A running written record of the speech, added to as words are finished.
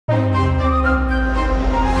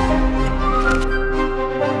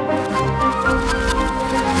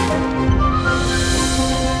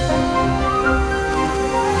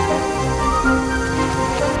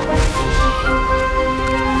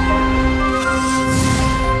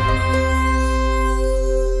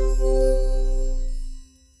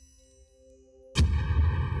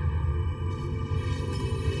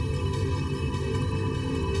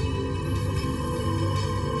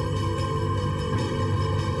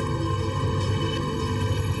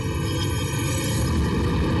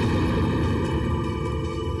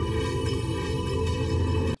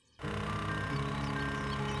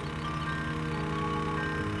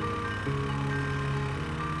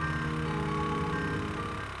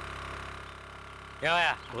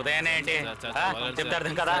ఉదయాన్నే ఏంటి చెప్తే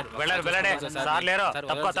అర్థం కదా? వెళ్ళడే సార్ లేరు,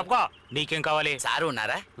 తప్పుకో. నీకేం కావాలి? సార్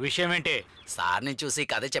ఉన్నారా? విషయం ఏంటి? సార్ని చూసి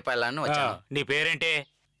కథ చెప్పాలని వచ్చాను. నీ పేరేంటి?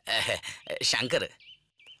 శంకర్.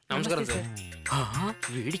 నమస్కారం సార్.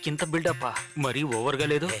 వీడికి ఇంత బిల్డప్ మరీ ఓవర్గా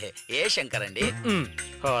లేదు. ఏ శంకర్ అండి?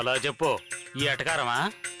 అలా చెప్పు. ఈ ఎటకారమా?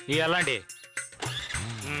 ఈ ఎలాంటి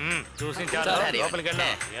చూసి లోపలికి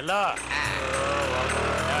వెళ్ళా.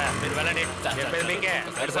 మీరు వెళ్ళండి. చెప్పేది మీకే.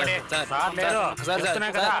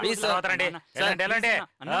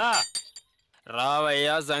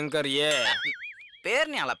 రావయ్యా శంకర్. ఏ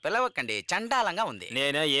పేరుని అలా పిలవకండి, చండాలంగా ఉంది.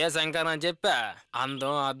 నేనే ఏ శంకర్ అని చెప్పా.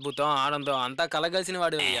 అందం, అద్భుతం, ఆనందం అంతా కలగలిసిన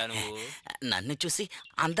వాడు అయ్యా నువ్వు. నన్ను చూసి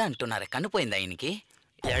అందా అంటున్నారా? కన్నుపోయిందా ఆయనకి?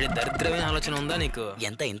 దరిద్రమైన ఆలోచన ఉందా నీకు?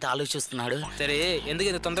 ఇంత ఆలోచిస్తున్నాడు. సరే, ఎందుకు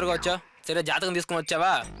ఇంత తొందరగా వచ్చావు? సరే, జాతకం తీసుకుని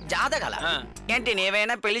వచ్చావా? జాతకాల ఏంటి?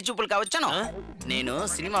 నేవైనా పెళ్లి చూపులు కావచ్చాను? నేను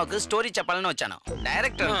సినిమాకు స్టోరీ చెప్పాలని వచ్చాను.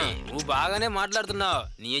 డైరెక్టర్. నువ్వు బాగానే మాట్లాడుతున్నావు.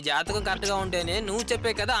 నీ జాతకం కరెక్ట్ గా ఉంటేనే నువ్వు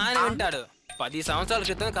చెప్పే కదా ఆయన వింటాడు. 10 సంవత్సరాల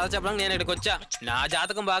క్రితం కథ చెప్పడానికి నేను ఇక్కడికి వచ్చా. నా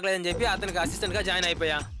జాతకం బాగలేదని చెప్పి అతనికి అసిస్టెంట్ గా జాయిన్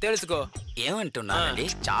అయిపోయా. తెలుసుకో. ఏమంటున్నారండి?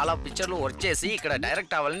 చాలా పిక్చర్లు వర్క్ చేసి ఇక్కడ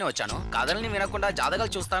డైరెక్ట్ అవ్వాలని వచ్చాను. కథల్ని వినకుండా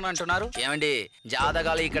జాతకాలు చూస్తాను అంటున్నారు. ఏమండి,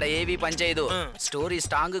 జాతకాలు ఇక్కడ ఏవి పనిచేయదు. స్టోరీ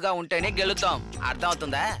స్ట్రాంగ్ గా ఉంటేనే గెలుస్తాం. అర్థం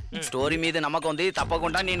అవుతుందా? స్టోరీ మీద నమ్మకం ఉంది,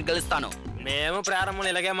 తప్పకుండా నేను గెలుస్తాను. మేము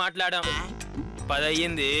ప్రారంభంలో ఇలాగే మాట్లాడాం. 10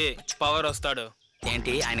 అయ్యింది, పవర్ వస్తాడు.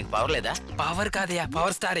 ఏంటి, ఆయనకు పవర్ లేదా? పవర్ కాదయ్యా,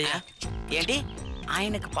 పవర్ స్టార్ అయ్యా. ఏంటి,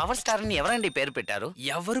 ఆయనకు పవర్ స్టార్ అని ఎవరండి పేరు పెట్టారు?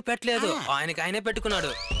 ఎవరు పెట్టలేదు, ఆయనకి ఆయనే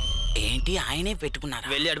పెట్టుకున్నాడు. ఏంటి, ఆయనే పెట్టుకున్నారా?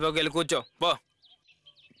 వెళ్ళి అడిపోకి వెళ్ళి కూర్చో పో.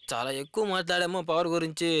 చాలా ఎక్కువ మాట్లాడామో పవర్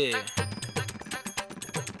గురించి.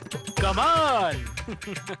 కమాన్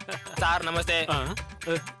సార్ నమస్తే.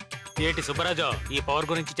 ఏంటి సుబ్బరాజు, ఈ పవర్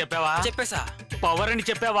గురించి చెప్పావా? చెప్పేసా. పవర్ అని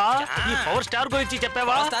చెప్పావా? ఈ పవర్ స్టార్ గురించి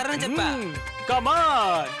చెప్పావా? స్టార్ అని చెప్పా.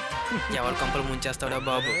 కమాన్. ఎవరు కంపలు ముంచేస్తాడో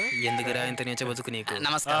బాబు, ఎందుకురా ఇంత నీచ బతుకు నీకు.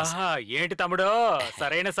 నమస్కారం. ఏంటి తమ్ముడు,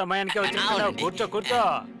 సరైన సమయానికి వచ్చి కూర్చో.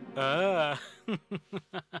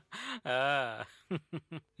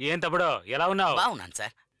 ఏం తమ్ముడు, ఎలా ఉన్నావు? బాగున్నాను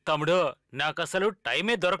సార్. తమ్ముడు, నాకు అసలు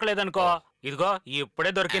టైమే దొరకలేదనుకో. ఇదిగో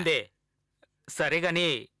ఇప్పుడే దొరికింది. సరే గాని,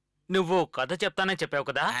 నువ్వు కథ చెప్తానని చెప్పావు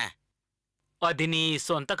కదా, అది నీ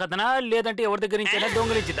సొంత కథనా లేదంటే ఎవరి దగ్గర నుంచి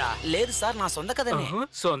దొంగలించిందా? లేదు సార్, నా సొంత కథనే.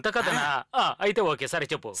 సొంత కథనా? అయితే ఓకే, సరే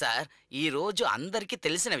చెప్పు. సార్, ఈ రోజు అందరికి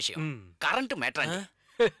తెలిసిన విషయం కరెంటు మ్యాటర్ అండి.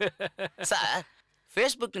 సార్,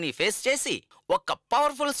 ఫేస్బుక్ ని ఫేస్ చేసి ఒక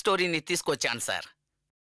పవర్ఫుల్ స్టోరీని తీసుకొచ్చాను సార్.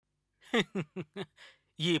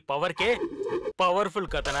 ఈ పవర్ కే పవర్ఫుల్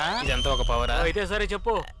కథనా? ఇదంతా ఒక పవరా? అయితే సరే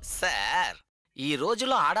చెప్పు. సార్, ఈ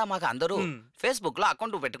రోజులో ఆడామాక అందరూ ఫేస్బుక్ లో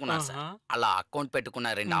అకౌంట్ పెట్టుకున్నారు సార్. అలా అకౌంట్ పెట్టుకున్న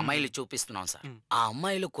 2 అమ్మాయిలు చూపిస్తున్నాం సార్. ఆ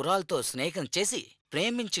అమ్మాయిలు కుర్రాలతో స్నేహం చేసి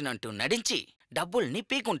ప్రేమించినట్టు నడించి డబ్బుల్ని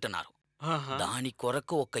పీకుంటున్నారు. దాని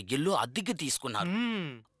కొరకు ఒక ఇల్లు అద్దెకి తీసుకున్నారు.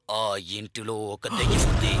 ఆ ఇంటిలో ఒక దెయ్యం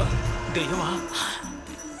ఉంది. దెయ్యమా?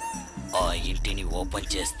 ఆ ఇంటిని ఓపెన్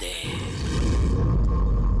చేస్తే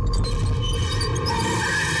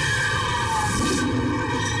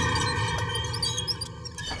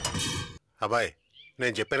అబ్బాయి,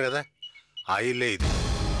 నేను చెప్పాను కదా, ఆ ఇల్లే ఇది.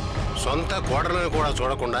 సొంత కోడలను కూడా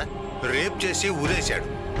చూడకుండా రేప్ చేసి ఊరేశాడు.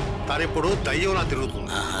 తనిప్పుడు దయ్యంలా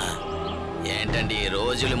తిరుగుతుంది. ఏంటండి,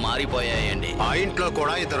 రోజులు మారిపోయాయండి. ఆ ఇంట్లో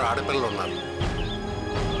కూడా 2 ఆడపిల్లలు ఉన్నారు.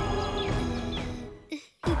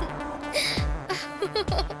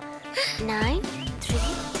 Nine,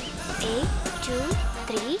 3, 8, 2,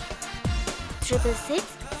 3,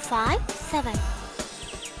 666, 5, 7.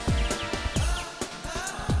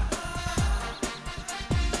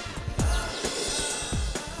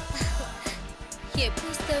 ఎప్పుడు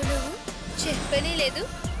వస్తావు నువ్వు? చెప్పనే లేదు.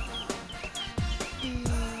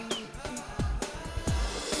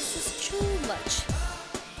 This is too much.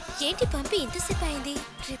 ఏంటి పంపి ఇంతసేపు అయింది,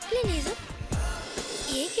 రిప్లై లేదు.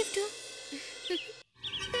 ఏ గిఫ్ట్?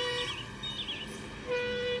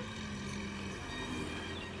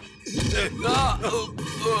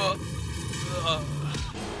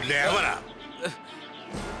 లేవరా.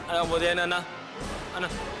 ఉదయనన్నా.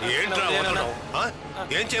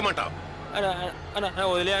 ఏం చేయమంటావు?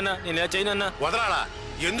 వదిలే అన్న, నేను చేయనన్నా. వదలాలా?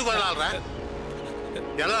 ఎందుకు వదలాలరా?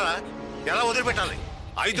 ఎలారా? ఎలా వదిలిపెట్టాలి?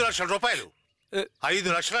 5 లక్షల రూపాయలు. 5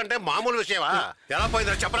 లక్షలు అంటే మామూలు విషయమా? ఎలా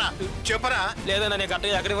పోయిందా చెప్పరా? లేదన్నా, నేను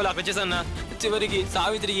కరెక్ట్గా ఎక్కడికి వెళ్ళి అక్కడ చేశాను. చివరికి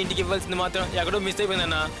సావిత్రి ఇంటికి ఇవ్వాల్సింది మాత్రం ఎక్కడో మిస్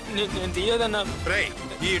అయిపోయిందన్నా. నేను తీయదన్నా. రేయ్,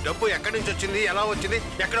 ఈ డబ్బు ఎక్కడి నుంచి వచ్చింది, ఎలా వచ్చింది,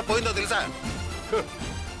 ఎక్కడ పోయిందో తెలుసా?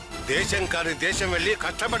 దేశం కాని దేశం వెళ్ళి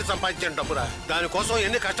కష్టపడి సంపాదించిన డబ్బురా. దానికోసం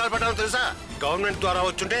ఎన్ని కష్టాలు పడ్డానో తెలుసా? గవర్నమెంట్ ద్వారా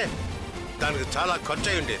వచ్చుంటే దానికి చాలా ఖర్చు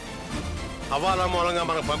అయి ఉండేది. హవాలా మూలంగా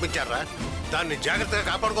మనకు పంపించారా? దాన్ని జాగ్రత్తగా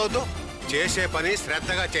కాపాడుకోవద్దు. చేసే పని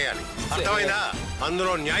శ్రద్ధగా చేయాలి, అర్థమైందా?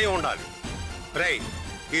 అందులో న్యాయం ఉండాలి. రేయ్,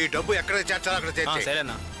 ఈ డబ్బు ఎక్కడ చేర్చాలో అక్కడ చేర్చే.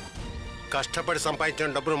 సరేనా. కష్టపడి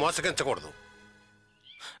సంపాదించిన డబ్బును మోసగించకూడదు.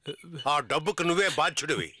 ఆ డబ్బుకు నువ్వే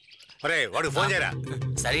బాధ్యుడివి. అరే వాడికి ఫోన్ చేయరా.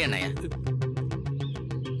 సరే అన్నయ్య.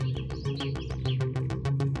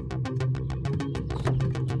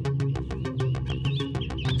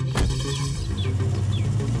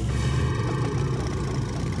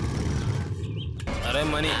 అరే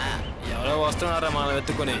మనీ ఎవరో వస్తున్నారా మనం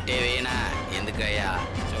ఎత్తుకొని. ఏవేనా ఎందుకయ్యా?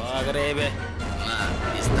 జోగరేవే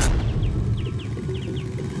ఇస్తా.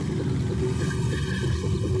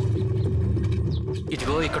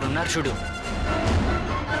 ఇదిగో ఇక్కడ ఉన్నారు చూడు.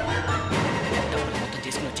 డబ్బులు మొత్తం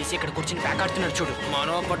తీసుకుని వచ్చేసి ఇక్కడ కూర్చుని ప్యాక్ ఆడుతున్నారు చూడు.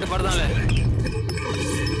 మనం పట్టుపడదాంలే.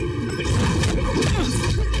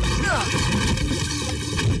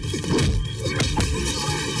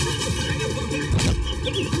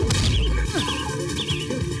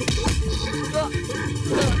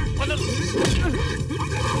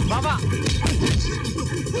 బాబా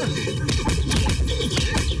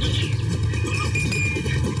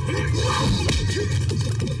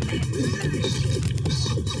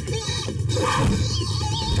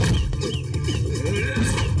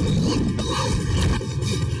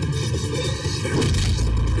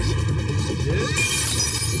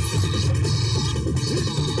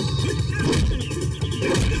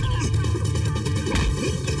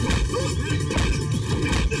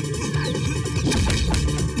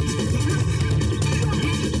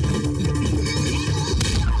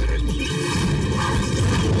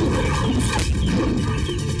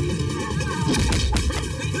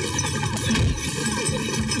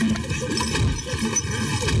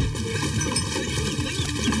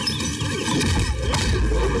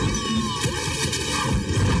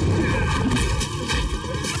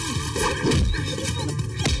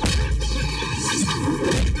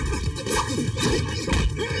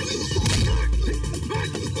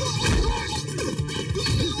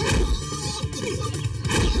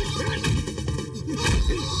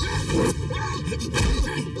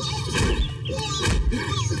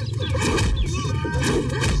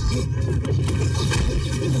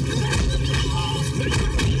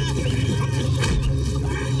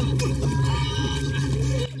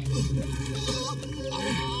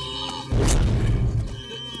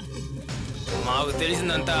మాకు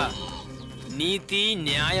తెలిసిందంతా నీతి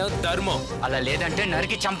న్యాయం ధర్మం. అలా లేదంటే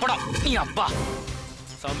నరికి చంపడం. నీ అబ్బా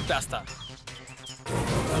చంపేస్తా.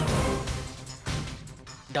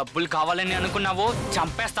 డబ్బులు కావాలని అనుకున్నావో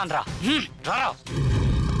చంపేస్తాను రా. రారా.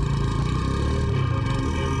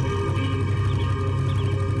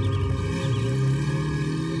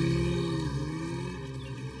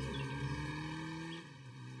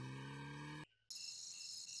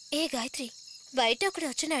 ఏ గాయత్రి, బయట ఒకడు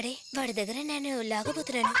వచ్చినాడే, వాడి దగ్గర నేను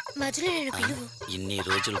లాగబోతున్నాను, మధ్యలో నేను పిలువు. ఇన్ని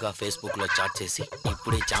రోజులుగా ఫేస్బుక్ లో చాట్ చేసి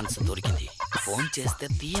ఇప్పుడే ఛాన్స్ దొరికింది. ఫోన్ చేస్తే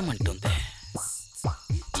తీయమంటుంది.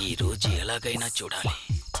 ఈ రోజు ఎలాగైనా చూడాలి.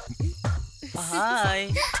 హాయ్.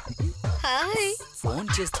 హాయ్. ఫోన్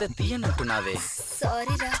చేస్తే తీయనంటున్నావే.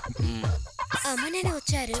 సారీరా, అమ్మ నేను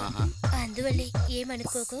వచ్చారు, అందువల్లే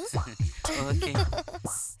ఏమనుకోకు.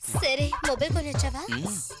 సరే, మొబైల్ కొని వచ్చావా?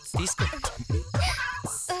 తీసుకో.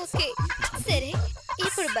 ఓకే సరే,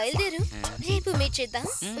 ఇప్పుడు బయలుదేరు, రేపు మీట్ చేద్దాం.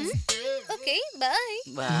 Okay bye.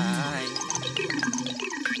 బాయ్.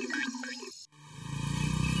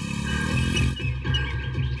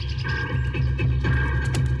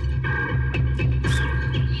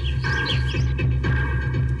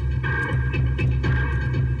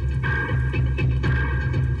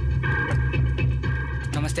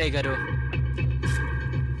 నమస్తే గారు,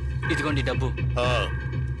 ఇదిగోండి డబ్బు.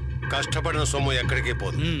 కష్టపడిన సొమ్ము ఎక్కడికి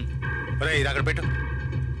పోదు. ఇది అక్కడ పెట్టు.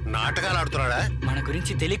 నాటకాలు ఆడుతున్నాడా? మన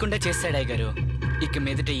గురించి తెలియకుండా చేస్తాడు గారు. ఇక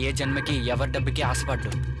మీదట ఏ జన్మకి ఎవరి డబ్బుకి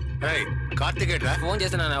ఆశపడ్డు. కార్తికేట్ రా. ఫోన్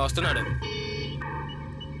చేస్తున్నా, వస్తున్నాడు.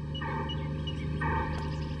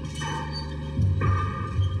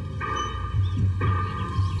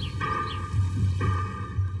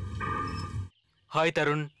 హాయ్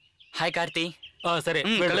తరుణ్. హాయ్ కార్తీ. సరే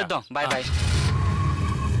కలుద్దాం. Bye bye.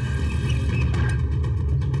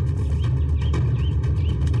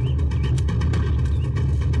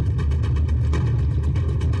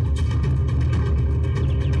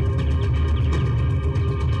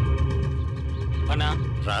 అన్నా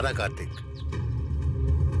రారా కార్తిక్.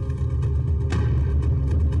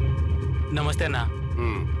 నమస్తే అన్నా.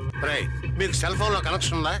 మీకు సెల్ ఫోన్ లో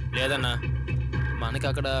కనెక్షన్ ఉందా? లేదన్నా, మనకి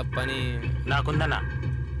అక్కడ పని. నాకుందన్నా.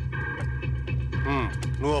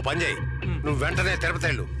 నువ్వు పని చేయి, నువ్వు వెంటనే తిరుపతి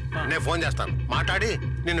వెళ్ళు. నేను ఫోన్ చేస్తాను, మాట్లాడి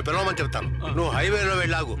నిన్ను పిలవమని చెప్తాను. నువ్వు హైవేలో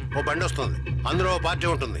వెళ్ళాగు, ఓ బండి వస్తుంది, అందులో పార్టీ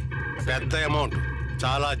ఉంటుంది, పెద్ద అమౌంట్,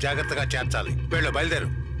 చాలా జాగ్రత్తగా చేర్చాలి. వెళ్ళు, బయలుదేరు.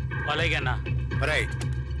 అలాగే అన్నా.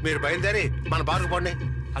 మీరు బయలుదేరి మన బార్కు పోండి.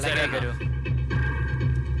 సరే గారు.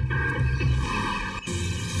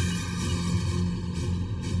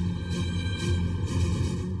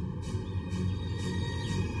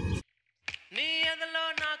 నీ ఎదలో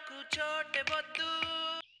నాకు చోటే వద్దు,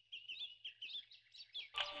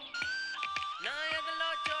 నా ఎదలో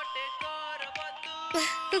చోటే కోరవద్దు,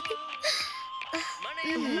 మన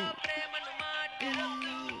ఎదలో ప్రేమను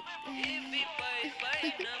మాటలొద్దు, ఇవి పై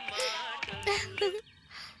పైన మాటలు.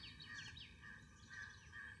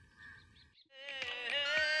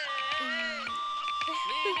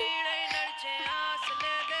 నీ నీడై నడిచే ఆశ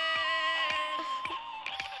లేదే,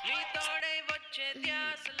 నీ తోడై వచ్చే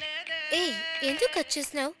ధ్యాస లేదే. ఏయ్ ఎందుకు కట్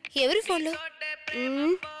చేసినావు? ఎవరి ఫోన్లో?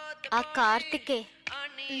 ఆ కార్తికే.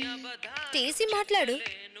 తీసి మాట్లాడు.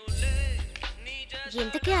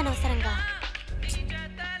 ఎందుకే అనవసరంగా?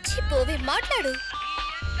 పోవే మాట్లాడు.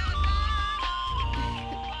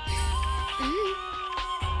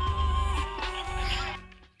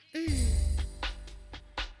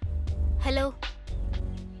 హలో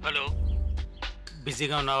హలో,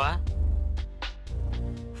 బిజీగా ఉన్నావా?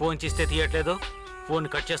 ఫోన్ చేస్తే తీయట్లేదు, ఫోన్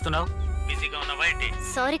కట్ చేస్తున్నావు. బిజీగా ఉన్నావా ఏంటి?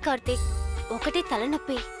 సారీ కార్తీక్, ఒకటి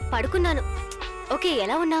తలనొప్పి, పడుకున్నాను. ఓకే,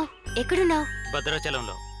 ఎలా ఉన్నావు? ఎక్కడున్నావు?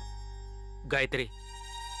 భద్రాచలంలో. గాయత్రి,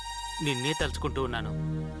 నిన్నే తలుచుకుంటూ ఉన్నాను.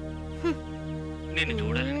 నిన్ను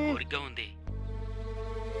చూడాలని కోరికగా ఉంది.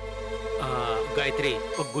 గాయత్రి,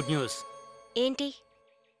 ఒక గుడ్ న్యూస్. ఏంటి?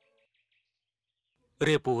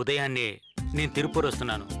 రేపు ఉదయాన్నే నేను తిరుపూర్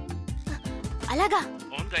వస్తున్నాను. అలాగా?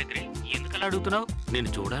 అవును గాయత్రి, ఎందుకలా అడుగుతున్నావు? నేను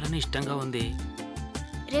చూడాలని ఇష్టంగా ఉంది.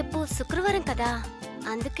 రేపు శుక్రవారం కదా,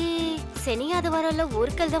 అందుకే శని ఆదివారాల్లో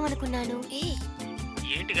ఊరికెళ్దాం అనుకున్నాను.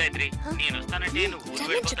 ఏంటి గాయత్రి, నేను వస్తానంటే నువ్వు ఊరు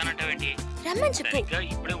వెళ్ళిపోతానంటావేంటి? రమ్మని చెప్పు. సరిగ్గా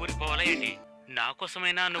ఇప్పుడే ఊరికి పోవాలా ఏంటి? నా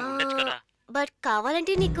కోసమైనా నువ్వు ఉండొచ్చు కదా. బట్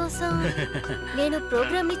కావాలంటే నీకోసం నేను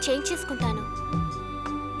ప్రోగ్రామ్ ని చేంజ్ చేసుకుంటాను.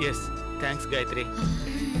 Yes, thanks Gayatri.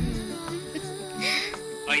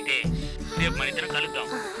 అయితే రేపు మన ఇద్దరం కలుద్దాం.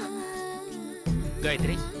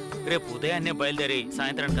 గాయత్రి, రేపు ఉదయాన్నే బయలుదేరి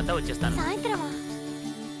సాయంత్రానికంతా వచ్చేస్తాను. సాయంత్రమా?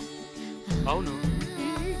 అవును.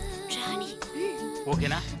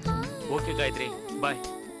 ఓకేనా? Okay Gayatri, bye.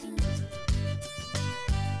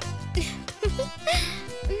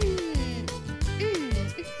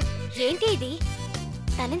 ఏంటి ఇది?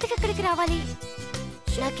 తనెందుకు ఎక్కడికి రావాలి?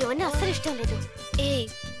 నాకేమన్నా అస్సలు ఇష్టం లేదు. ఏయ్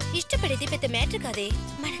ఇష్టపడేది పెద్ద మ్యాటర్ కాదే,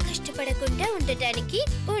 మన కష్టపడకుండా ఉండటానికి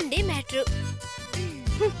ఉండే మ్యాటర్.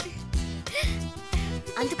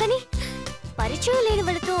 అందుకని పరిచయం లేని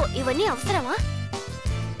వాళ్ళతో ఇవన్నీ అవసరమా?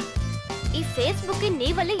 ఈ ఫేస్బుక్ ని నీ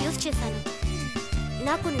వల్లే యూజ్ చేశాను.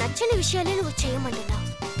 నాకు నచ్చని విషయాలే నువ్వు చేయమంటున్నావు.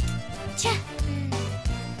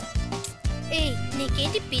 ఏయ్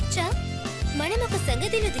నీకేంటి పిచ్చా? మనం ఒక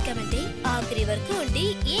సంగతిలో దిక్కమంటే ఆఖరి వరకు ఉండి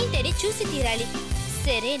ఏంటని చూసి తీరాలి,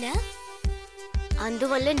 సరేనా?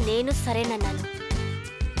 అందువల్ల నేను సరేనన్నాను.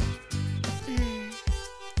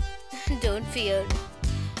 డోంట్ ఫియర్,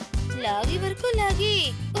 లాగి వరకు లాగి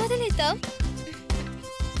వదిలేద్దాం.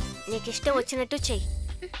 నీకిష్టం వచ్చినట్టు చెయ్యి.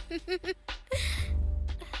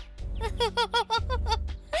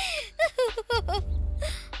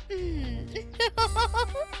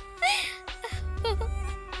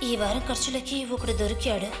 ఈ వారం ఖర్చులకి ఒకడు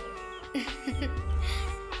దొరికాడు.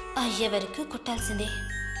 అయ్యే వరకు కుట్టాల్సిందే.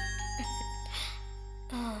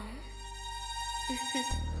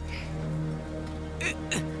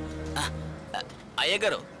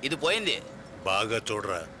 అయ్యగారు, ఇది పోయింది. బాగా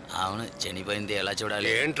చూడరా. అవును, చనిపోయింది. ఎలా చూడాలి?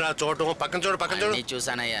 ఏంట్రా చూడటం? పక్కన చూడు, పక్కన చూడు. అన్నీ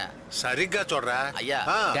చూసానయ్యా. సరిగ్గా చూడరా. అయ్యా.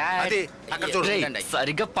 అది అక్కడ చూడు.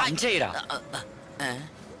 సరిగ్గా పనిచేయరా.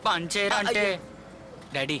 పనిచేయరా అంటే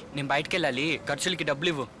డాడీ నేను బయటికి వెళ్ళాలి, ఖర్చులకి డబ్బులు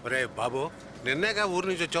ఇవ్వు. రే బాబు, నిన్నేగా ఊరు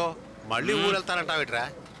నుంచి వచ్చావు, మళ్ళీ ఊరు వెళ్తానంటావేట్రా?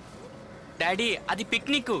 డాడీ అది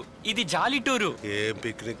పిక్నిక్, ఇది జాలీ టూరు. ఏం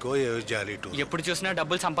పిక్నిక్, ఏ జాలీ టూర్? ఎప్పుడు చూసినా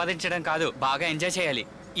డబ్బులు సంపాదించడం కాదు, బాగా ఎంజాయ్ చేయాలి.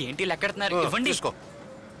 ఏంటి లెక్కడుతున్నారు? ఇవ్వండి.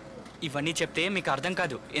 ఇవన్నీ చెప్తే మీకు అర్థం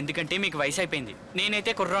కాదు, ఎందుకంటే మీకు వయసు అయిపోయింది.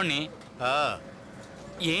 నేనైతే కుర్రోడ్ని.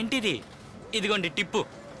 ఏంటిది? ఇదిగోండి టిప్పు,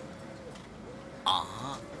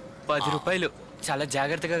 10 రూపాయలు. చాలా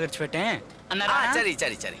జాగ్రత్తగా ఖర్చు పెట్టే అన్నారా? సరే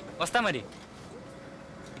సరే సరే, వస్తా మరి.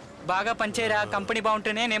 బాగా పనిచేయరా, కంపెనీ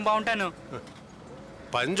బాగుంటేనే నేను బాగుంటాను.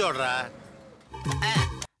 పని చూడరా.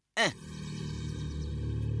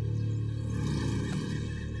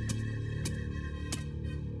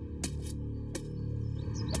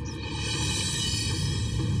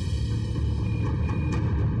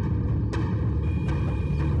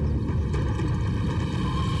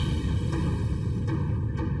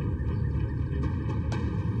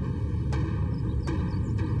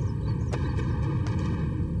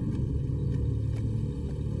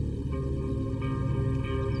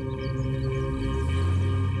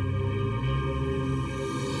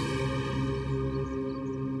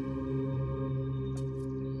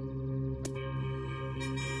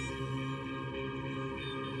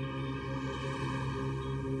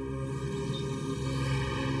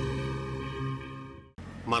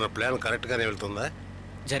 మన ప్లాన్ కరెక్ట్గానే వెళ్తుందా?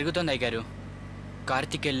 జరుగుతుంది అయ్యగారు.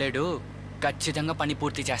 కార్తీక్ వెళ్ళాడు, ఖచ్చితంగా పని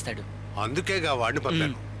పూర్తి చేస్తాడు. అందుకేగా వాడిని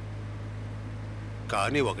పంపాను.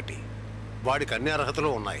 కానీ ఒకటి, వాడికి అన్ని అర్హతలు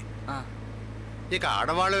ఉన్నాయి. ఇక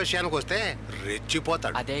ఆడవాళ్ళ విషయానికి వస్తే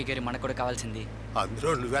రెచ్చిపోతాడు. అదే అయ్యగారు మనకు కూడా కావాల్సింది.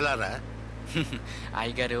 అందులో నువ్వెలారా?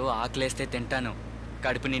 అయ్యగారు ఆకలేస్తే తింటాను,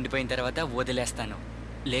 కడుపు నిండిపోయిన తర్వాత వదిలేస్తాను.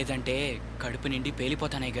 లేదంటే కడుపు నిండి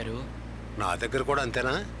పేలిపోతాను అయ్యగారు. నా దగ్గర కూడా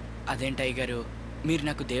అంతేనా? అదేంటి అయ్యగారు, మీరు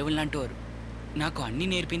నాకు దేవుళ్ళంటారు. నాకు అన్నీ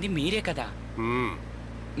నేర్పింది మీరే కదా.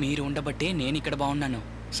 మీరు ఉండబట్టే నేను ఇక్కడ బాగున్నాను.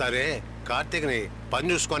 సరే, కార్తీక్ని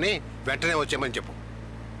పని చూసుకొని వెంటనే వచ్చేయమని చెప్పు.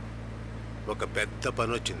 ఒక పెద్ద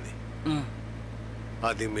పని వచ్చింది,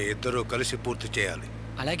 అది మీ ఇద్దరూ కలిసి పూర్తి చేయాలి.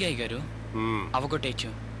 అలాగే అయ్యగారు, అవగొట్టేచ్చు.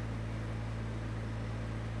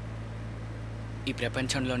 ఈ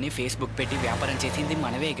ప్రపంచంలోనే ఫేస్బుక్ పెట్టి వ్యాపారం చేసింది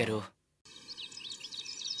మనవే అయ్యగారు.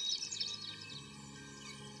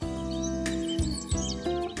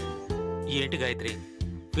 ఏంటి గాయత్రి,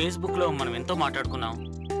 ఫేస్బుక్లో మనం ఎంతో మాట్లాడుకున్నాం,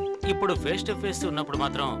 ఇప్పుడు ఫేస్ టు ఫేస్ ఉన్నప్పుడు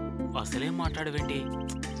మాత్రం అసలేం మాట్లాడవేంటి?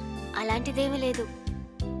 అలాంటిదేమీ లేదు.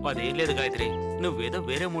 అదేం లేదు గాయత్రి, నువ్వేదో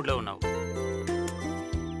వేరే మూడ్లో ఉన్నావు.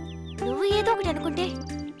 నువ్వు ఏదో ఒకటి అనుకుంటే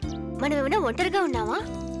మనం ఏమైనా ఒంటరిగా ఉన్నావా?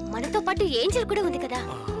 మనతో పాటు ఏంజల్ కూడా ఉంది కదా,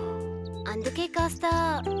 అందుకే కాస్త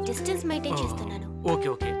డిస్టెన్స్ మెయింటైన్ చేస్తున్నాను. Okay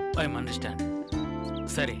okay, I'm understand.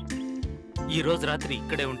 సరే, ఈ రోజు రాత్రి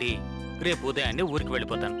ఇక్కడే ఉండి రేపు ఉదయాన్నే ఊరికి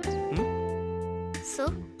వెళ్ళిపోతాను. సో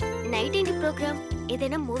నైట్ ఏంటి ప్రోగ్రామ్?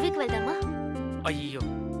 ఏదైనా మూవీకి వెళ్దామా? అయ్యో,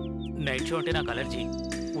 నైట్ షో అంటే నాకు అలర్జీ,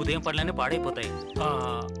 ఉదయం పనులన్నీ పాడైపోతాయి.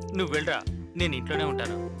 నువ్వు వెళ్ళరా, నేను ఇంట్లోనే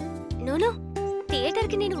ఉంటాను. నోను,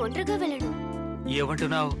 థియేటర్కి నేను ఒంటరిగా వెళ్ళను.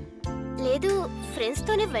 ఏమంటున్నావు? లేదు, ఫ్రెండ్స్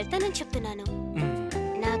తోనే వెళ్తానని చెప్తున్నాను.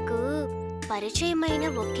 నాకు పరిచయమైన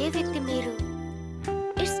ఒకే వ్యక్తి మీరు.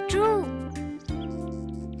 It's true.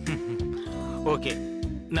 Okay,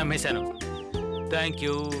 నమ్మేశాను. Thank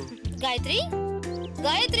you. Gayatri,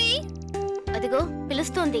 Gayatri, అదిగో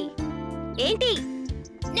పిలుస్తోంది. ఏంటి?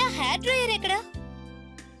 నా హెయిర్ డ్రైయర్ ఎక్కడా?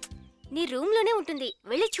 నీ రూమ్ లోనే ఉంటుంది,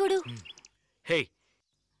 వెళ్ళి చూడు. హే,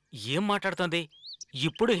 ఏం మాట్లాడుతోంది?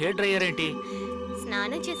 ఇప్పుడు హెయిర్ డ్రైయర్ ఏంటి?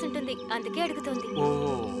 స్నానం చేసుంటుంది, అందుకే అడుగుతోంది. ఓ,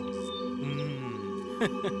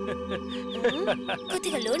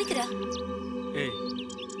 కొద్దిగా లోనికి రా.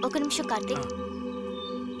 ఒక నిమిషం కార్తీక్,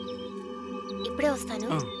 ఇప్పుడే వస్తాను.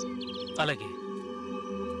 అలాగే.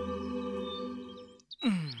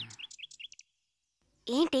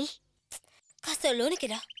 ఏంటి? కాస్త లోనికి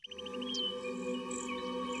రా.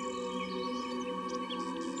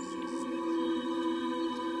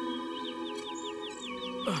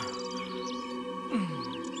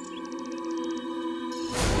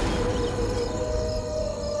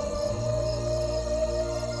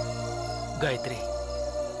 గాయత్రి,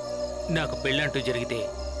 నాకు పెళ్ళంటూ జరిగితే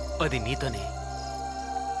అది నీతోనే,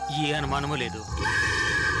 ఏ అనుమానమూ లేదు.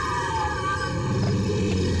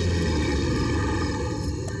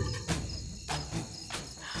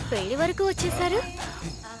 పెళ్లి వరకు వచ్చేసారు.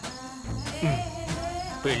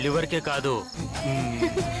 పెళ్లి వరకే కాదు,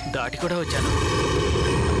 దాటి కూడా వచ్చాను.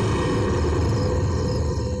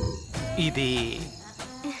 ఇది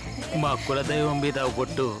మా కులదైవం మీద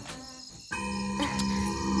ఒట్టు.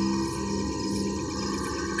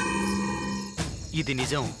 ఇది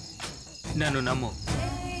నిజం, నన్ను నమ్ము.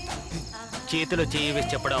 చేతిలో చేయి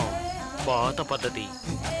వేసి చెప్పడం పాత పద్ధతి,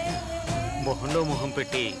 మొహంలో మొహం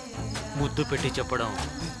పెట్టి ముద్దు పెట్టి చెప్పడం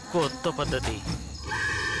కొత్త పద్ధతి.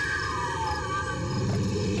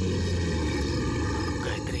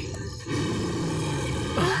 గాయత్రి,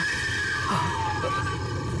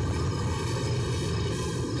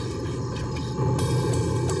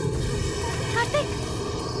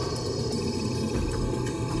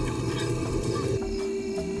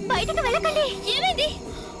 బయటకు వెళ్ళకండి. ఏమైంది?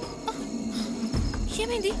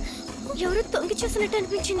 ఏమైంది? ఎవరు తొంగి చూసినట్టు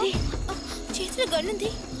అనిపించింది. చేతిలో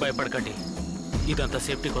గన్నుంది. భయపడకండి, ఇదంతా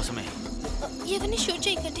సేఫ్టీ కోసమే. ఎవరిని షూట్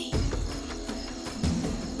చేయకండి.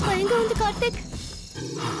 భయంగా ఉంది కార్తీక్.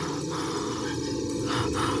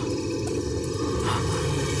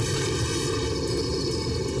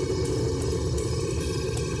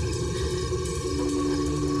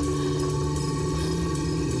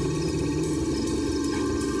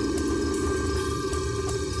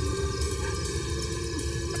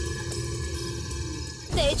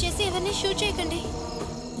 దయచేసి ఎవరిని షూట్ చేయకండి.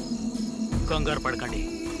 కంగారు పడకండి.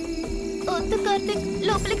 వద్దు కార్తీక్,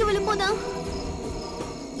 లోపలికి వెళ్ళిపోదాం.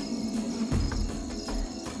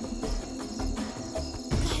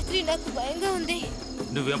 గాయత్రి, నాకు భయంగా ఉంది.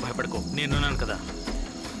 నువ్వేం భయపడకు, నేనున్నాను కదా.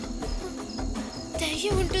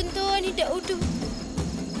 దయ్యం ఉంటుందో అని డౌట్.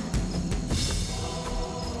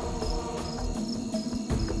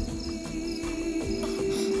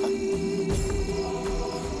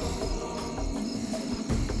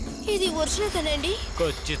 ఇది ఒరిజినల్ కదండి?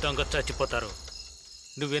 ఖచ్చితంగా చచ్చిపోతారు.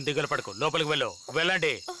 నువ్వేం దిగులు పడకు, లోపలికి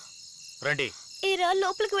వెళ్ళండి. రండి. ఏరా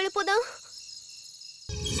లోపలికి వెళ్ళిపోదాం.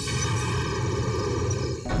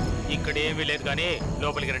 ఇక్కడ ఏమీ లేదు కానీ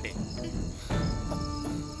లోపలికి రండి.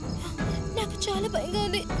 నాకు చాలా భయంగా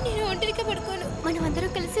ఉంది. నేను ఒంటరిగా పడుకోను. మనం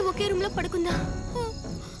అందరం కలిసి ఒకే రూమ్ లో పడుకుందాం.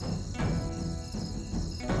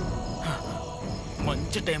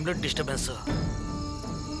 మంచి టైంలో డిస్టర్బెన్స్.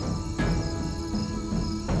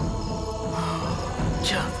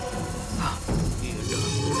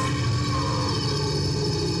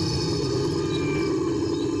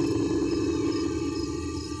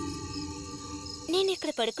 నేను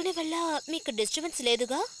ఇక్కడ పడుకునే వల్ల మీకు డిస్టర్బెన్స్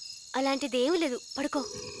లేదుగా? అలాంటిది ఏమీ లేదు, పడుకో.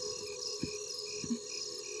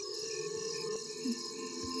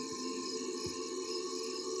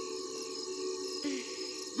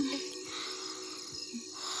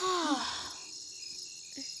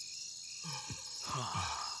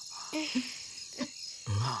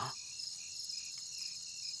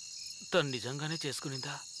 తను నిజంగానే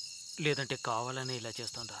చేసుకునిందా లేదంటే కావాలని ఇలా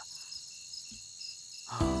చేస్తుందా?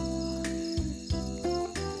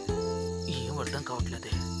 ఏం అర్థం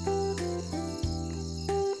కావట్లేదే.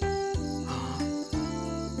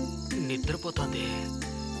 నిద్రపోతుంది.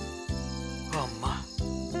 అమ్మా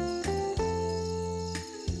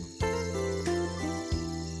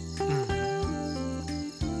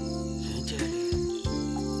ఏం చేయాలి?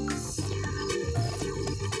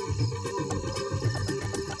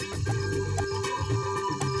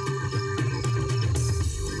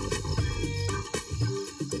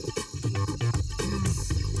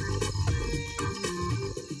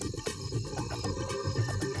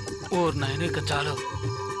 ఓర్ నాయన, ఇక చాలు.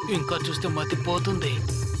 ఇంకా చూస్తే మతిపోతుంది.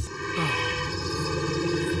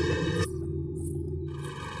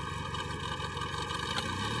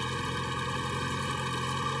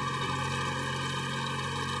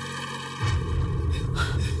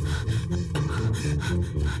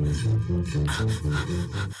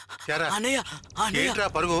 ఏంట్రా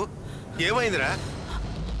పరుగు? ఏమైందిరా?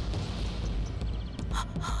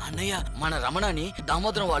 అన్నయ్య, మన రమణని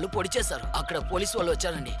దామోదరం వాళ్ళు పొడి చేశారు. అక్కడ పోలీసు వాళ్ళు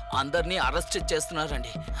వచ్చారండి. అందరినీ అరెస్ట్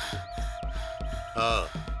చేస్తున్నారండి.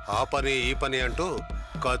 ఆ పని ఈ పని అంటూ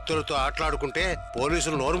కత్తులతో ఆటలాడుకుంటే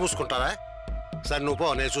పోలీసులు నోరు మూసుకుంటారా? సరే నువ్వు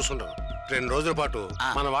పో, నేను చూసుకుంటాను. 2 రోజుల పాటు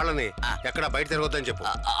మన వాళ్ళని ఎక్కడ బయట తిరగొద్దని చెప్పు.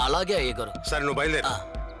 అలాగే అయ్యగారు. సరే నువ్వు బయలుదేరు.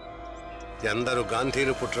 ఎందరు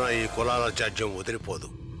గాంధీలు పుట్టిన ఈ కులాల జాడ్యం వదిలిపోదు.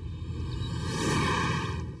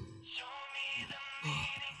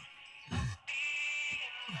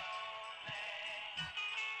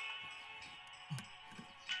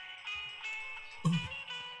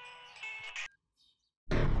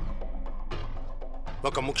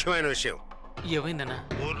 ఒక ముఖ్యమైన విషయం. ఏమైందన్నా?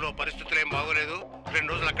 ఊర్లో పరిస్థితులు ఏం బాగోలేదు. 2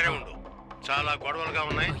 రోజులు అక్కడే ఉండు. చాలా గొడవలుగా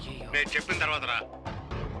ఉన్నాయి. నేను చెప్పిన తర్వాత రా.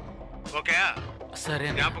 ఓకే? సరే,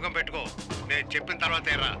 జ్ఞాపకం పెట్టుకో, నేను చెప్పిన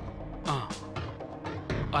తర్వాతే రా.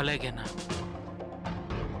 అలాగేనా?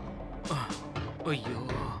 అయ్యో,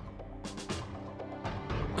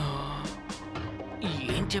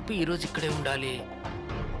 ఏం చెప్పి ఈరోజు ఇక్కడే ఉండాలి?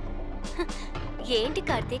 ఏంటి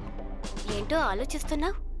కార్తీక్, ఏంటో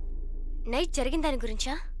ఆలోచిస్తున్నావు? నైట్ జరిగిన దాని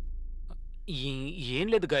గురించా? ఏం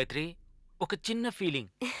లేదు గాయత్రి, ఒక చిన్న ఫీలింగ్.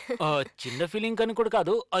 చిన్న ఫీలింగ్ అని కూడా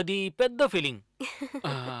కాదు, అది పెద్ద ఫీలింగ్.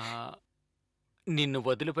 నిన్ను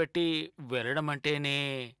వదిలిపెట్టి వెళ్ళడం అంటేనే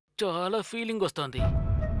చాలా ఫీలింగ్ వస్తుంది.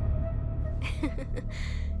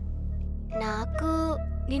 నాకు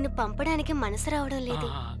నిన్ను పంపడానికి మనసు రావడం లేదు.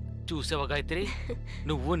 చూసావా గాయత్రి,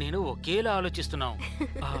 నువ్వు నేను ఒకేలా ఆలోచిస్తున్నావు.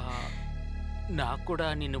 నాకు కూడా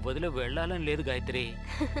నిన్ను వదిలి వెళ్ళాలని లేదు గాయత్రి.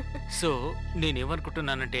 సో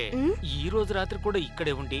నేనేమనుకుంటున్నానంటే, ఈ రోజు రాత్రి కూడా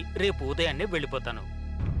ఇక్కడే ఉండి రేపు ఉదయాన్నే వెళ్ళిపోతాను.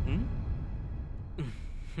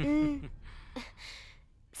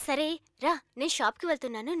 సరే రా, నేను షాప్కి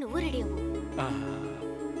వెళ్తున్నాను, నువ్వు రెడీ అవ్వు.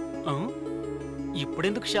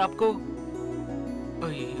 ఇప్పుడెందుకు షాప్కు?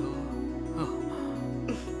 అయ్యో,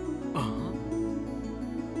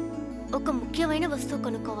 ఒక ముఖ్యమైన వస్తువు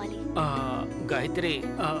కొనుక్కోవాలి. గాయత్రి,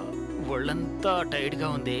 ఒళ్ళంతా టైర్డ్గా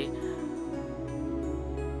ఉంది.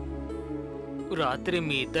 రాత్రి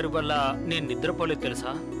మీ ఇద్దరి వల్ల నేను నిద్రపోలేదు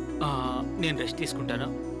తెలుసా. నేను రెస్ట్ తీసుకుంటాను,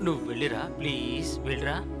 నువ్వు వెళ్ళిరా ప్లీజ్.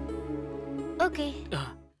 వెళ్ళిరా. Okay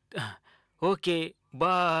okay,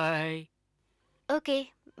 bye. Okay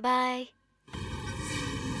bye.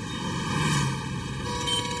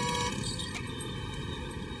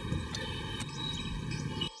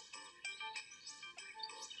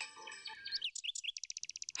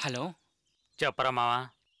 Hello, చెప్పరా మావా?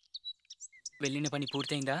 వెళ్ళిన పని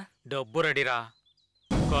పూర్తయిందా? డబ్బు రెడీరా,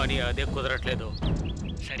 కానీ అదే కుదరట్లేదు.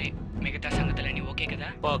 సరే, మిగతా సంగతులన్నీ ఓకే కదా?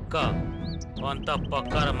 పక్కా, అంతా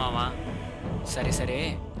పక్కారా మావా. సరే సరే,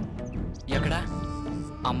 ఎక్కడా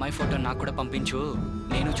అమ్మాయి ఫోటో నాకు కూడా పంపించు,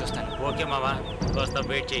 నేను చూస్తాను. ఓకే మావా, వస్తా,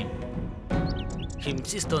 వెయిట్ చేయి.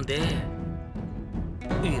 హింసిస్తోందే.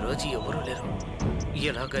 ఈరోజు ఎవరూ లేరు,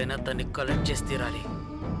 ఎలాగైనా దాన్ని కలెక్ట్ చేసి తీరాలి.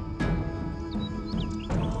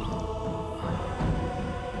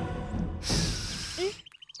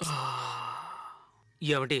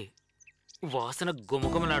 ఏమిటి వాసన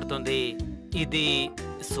గుమగుమలాడుతోంది? ఇది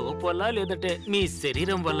సోప్ వల్ల లేదంటే మీ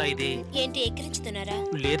శరీరం వల్ల? ఇది ఏంటి ఎక్కిరించుతున్నారా?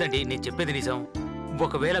 లేదండి, నేను చెప్పేది నిజం.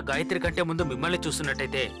 ఒకవేళ గాయత్రి కంటే ముందు మిమ్మల్ని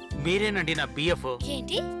చూస్తున్నట్టయితే మీరేనండి నా బిఎఫ్.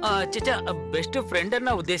 ఏంటి? చచ్చా, బెస్ట్ ఫ్రెండ్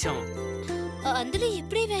అన్న ఉద్దేశం. అందులో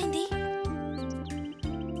ఇప్పుడేమైంది?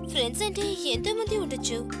 ఫ్రెండ్స్ అంటే ఎంతో మంది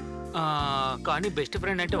ఉండొచ్చు, కానీ బెస్ట్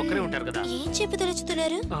ఫ్రెండ్ అంటే ఒకరే ఉంటారు కదా. ఏం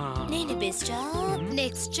చెప్పదలుచుతున్నారు? నేను బెస్టా,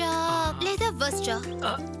 నెక్స్టా లేదా ఫస్టా?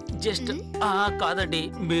 జస్ట్ కాదండి,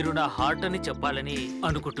 మీరు నా హార్ట్ అని చెప్పాలని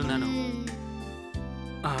అనుకుంటున్నాను.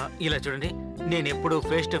 ఇలా చూడండి, నేను ఎప్పుడు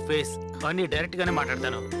ఫేస్ టు ఫేస్ అని డైరెక్ట్ గానే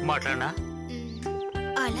మాట్లాడతాను. మాట్లాడనా?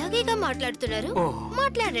 అలాగేగా మాట్లాడుతున్నారు,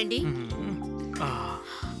 మాట్లాడండి.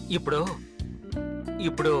 ఇప్పుడు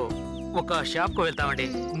ఇప్పుడు ఒక షాప్ కు వెళ్తామండి.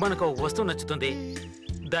 మనకు ఒక వస్తువు నచ్చుతుంది,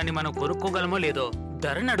 దాన్ని మనం కొనుక్కోగలమో లేదో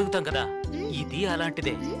ధరని అడుగుతాం కదా. ఇది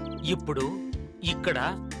అలాంటిదే. ఇప్పుడు ఇక్కడ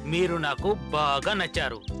మీరు నాకు బాగా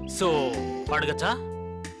నచ్చారు, సో అడగచ్చా?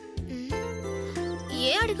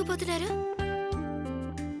 ఏ అడగబోతున్నారు?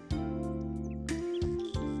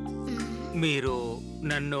 మీరు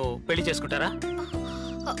నన్ను పెళ్లి చేసుకుంటారా?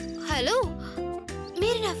 హలో,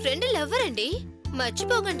 మీరు నా ఫ్రెండ్ లవ్వర్ అండి,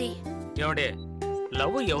 మర్చిపోకండి. ఏమండే,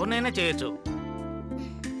 లవ్ ఎవరినైనా చేయొచ్చు,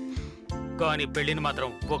 కానీ పెళ్లిని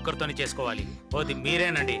మాత్రం ఒక్కరితోనే చేసుకోవాలి. అది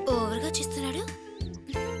మీరేనండి. ఓవర్గా చేస్తున్నాడు.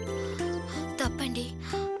 తప్పండి,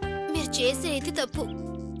 మీరు చేసేది తప్పు.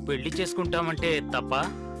 పెళ్లి చేసుకుంటామంటే తప్ప?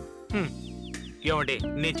 ఏమండి,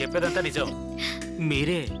 నేను చెప్పేదంతా నిజం.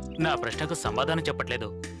 మీరే నా ప్రశ్నకు సమాధానం చెప్పట్లేదు.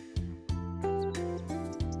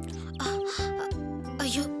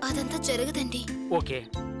 అయ్యో, అదంతా జరగదండి. ఓకే,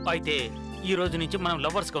 అయితే ఈ రోజు నుంచి మనం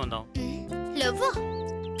లవర్స్ గా ఉందాం. లవ్వా?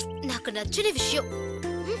 నాకు నచ్చని విషయం.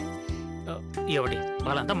 ఏమండి,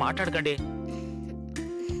 వాళ్ళంతా మాట్లాడకండి.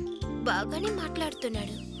 బాగానే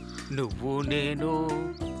మాట్లాడుతున్నాడు. నువ్వు నేను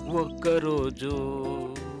ఒక్కరోజు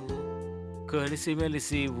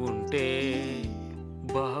కలిసిమెలిసి ఉంటే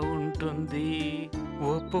బాగుంటుంది,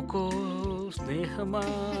 ఒప్పుకో స్నేహమా.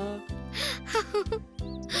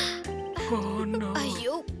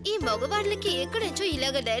 అయ్యో, ఈ మగవాళ్ళకి ఎక్కడెంచో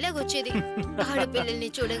ఇలాగ డైలాగ్ వచ్చేది. ఆడపిల్లల్ని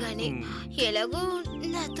చూడగానే ఎలాగో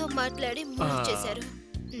నాతో మాట్లాడి మూవ్ చేశారు.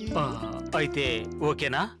 అయితే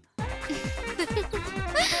ఓకేనా?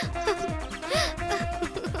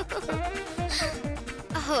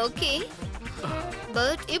 ఓకే,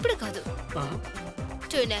 బట్ ఇప్పుడు కాదు.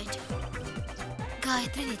 టునైట్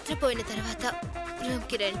గాయత్రి నిద్రపోయిన తర్వాత రూమ్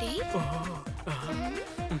కి రండి.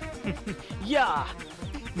 యా,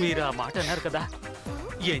 మీరు ఆ మాట అన్నారు కదా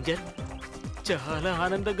ఏంజల్, చాలా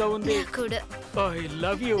ఆనందంగా ఉంది. కూడా. I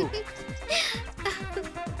love you.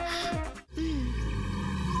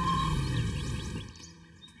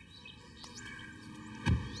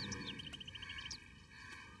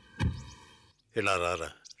 ఇలా రారా.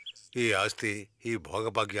 ఈ ఆస్తి, ఈ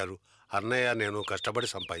భోగభాగ్యాలు అన్నయ్య నేను కష్టపడి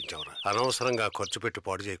సంపాదించావురా. అనవసరంగా ఖర్చు పెట్టి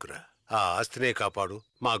పాడు చేయకురా. ఆ ఆస్తినే కాపాడు,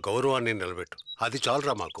 మా గౌరవాన్ని నిలబెట్టు, అది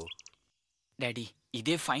చాలురా మాకు. డాడీ,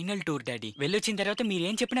 ఇదే ఫైనల్ టూర్ డాడీ. వెళ్ళొచ్చిన తర్వాత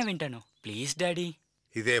మీరేం చెప్పినా వింటాను, ప్లీజ్ డాడీ.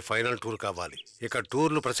 ఇదే ఫైనల్ టూర్ కావాలి, ఇక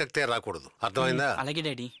టూర్లు ప్రసక్తే రాకూడదు, అర్థమైందా? అలాగే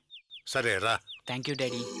డాడీ. సరే రా. Thank you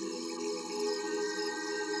daddy.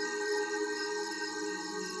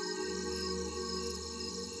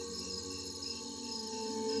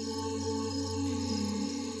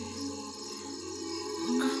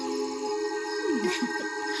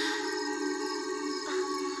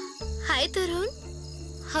 Hi Tarun,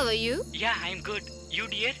 how are you? Yeah, I am good. You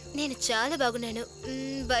dear? నేను చాలా బాగున్నాను.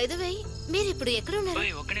 బై ద వే, మీరు ఇప్పుడు ఎక్కడ ఉన్నారు?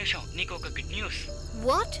 ఓయ్, ఒక్క నిమిషం, నీకు ఒక గుడ్ న్యూస్.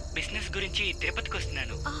 వాట్? బిజినెస్ గురించి తిరుపతికి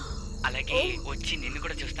వస్తున్నాను. అలాగే వచ్చి నిన్ను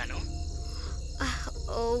కూడా చూస్తాను.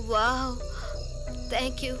 ఓ wow,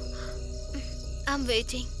 thank you. I'm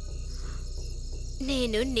waiting.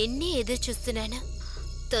 నేను నిన్నే ఎదురు చూస్తున్నాను,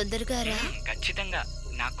 తొందరగా రా. ఖచ్చితంగా,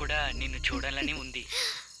 నాకు కూడా నిన్ను చూడాలని ఉంది.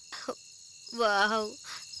 Wow,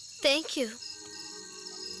 thank you.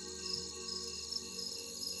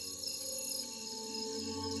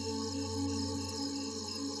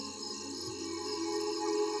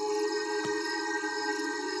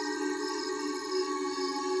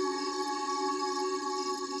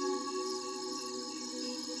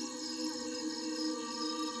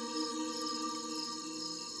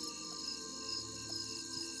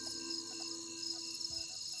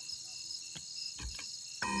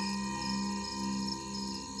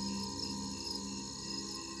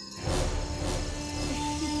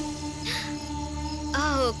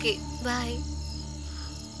 Okay bye.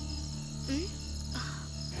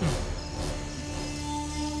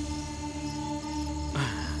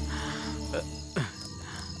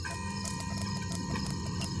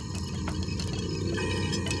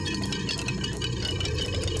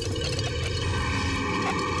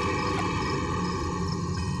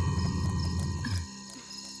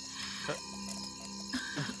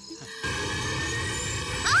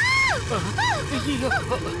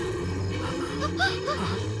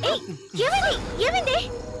 ఏమైంది?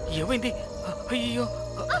 ఏమైంది? అయ్యో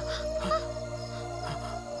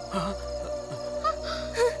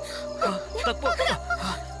తక్కువ.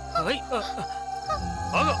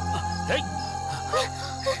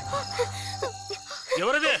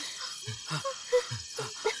 ఎవరదే?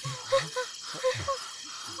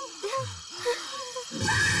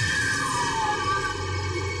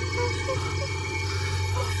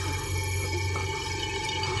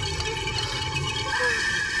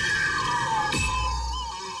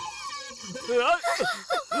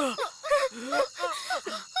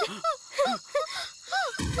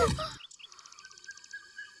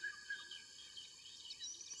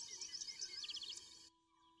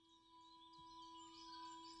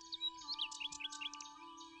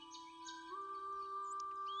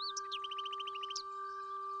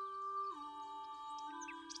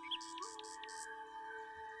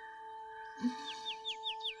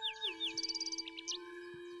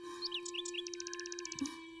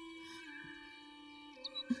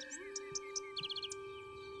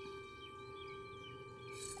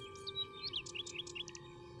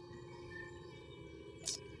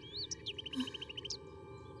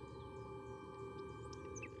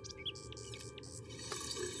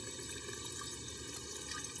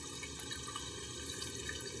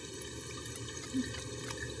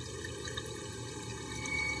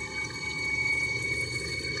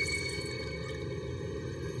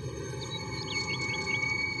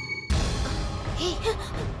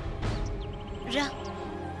 రా,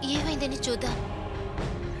 ఏమైందని చూద్దాం.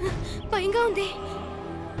 భయంగా ఉంది.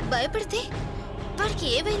 భయపడితే వాడికి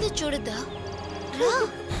ఏమైందో చూడద్దా? రా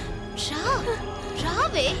రా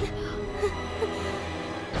రావే.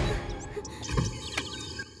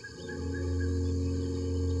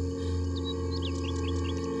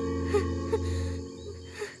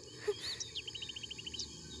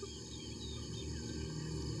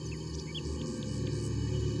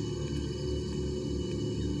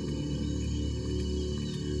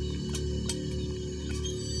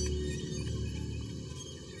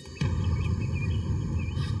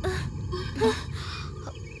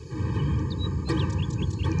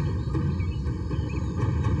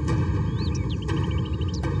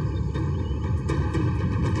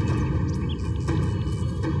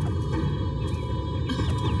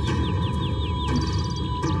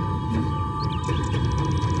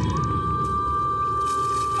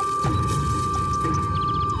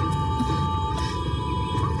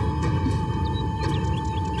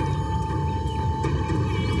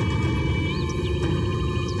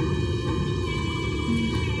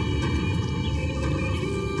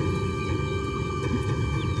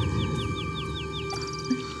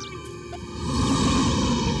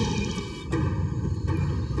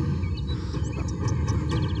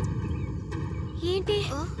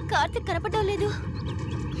 కార్తిక్ కనపడడం లేదు.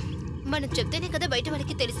 మనం చెప్తేనే కదా బయట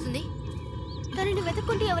వాళ్ళకి తెలుస్తుంది. తనని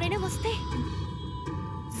వెతుక్కుంటే ఎవరైనా వస్తే?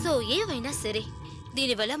 సో ఏవైనా సరే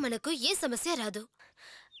దీనివల్ల మనకు ఏ సమస్య రాదు.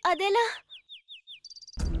 అదేలా?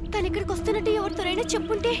 తను ఇక్కడికి వస్తున్నట్టు ఎవరితోనైనా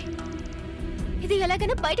చెప్పుంటే ఇది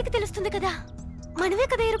ఎలాగైనా బయటకు తెలుస్తుంది కదా, మనమే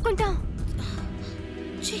కదా ఇరుక్కుంటాం.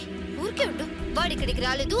 ఊరికే ఉండు, వాడిక్కడికి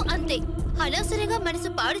రాలేదు అంతే. అనవసరంగా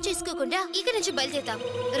మనసు పాడు చేసుకోకుండా ఇక్కడి నుంచి బయలుదేరుతాం.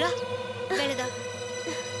 రా వెళదా.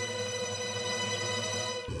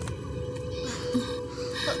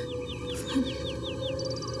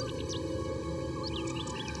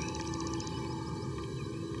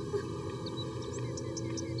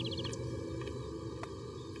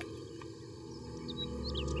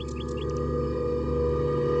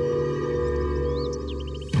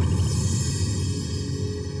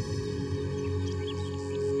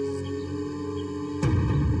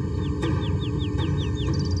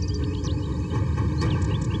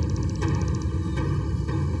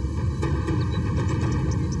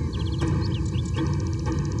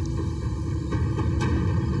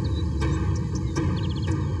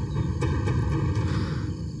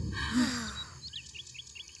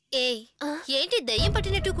 ఏంటి దయ్యం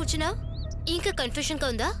పట్టినట్టు కూర్చున్నావు? ఇంకా కన్ఫ్యూషన్ గా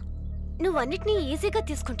ఉందా? నువ్వన్నిటినీ ఈజీగా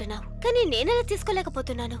తీసుకుంటున్నావు, కానీ నేనెలా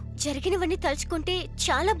తీసుకోలేకపోతున్నాను. జరిగినవన్నీ తలుచుకుంటే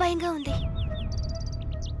చాలా భయంగా ఉంది.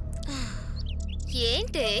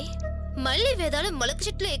 ఏంటే మళ్ళీ వేదాలు మొలక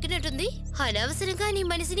చెట్లు ఎక్కినట్టుంది. అనవసరంగా నీ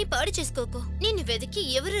మనసుని పాడు చేసుకోకు. నిన్ను వెతికి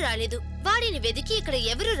ఎవరు రాలేదు, వాడిని వెతికి ఇక్కడ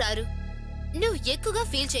ఎవరు రారు. నువ్వు ఎక్కువగా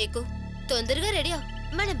ఫీల్ చేయకు. తొందరగా రెడీ అవ్,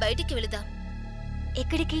 మనం బయటికి వెళదాం.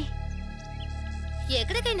 ఎక్కడికి?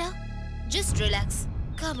 ఎక్కడికైనా. Just relax.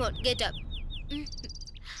 Come on, get up.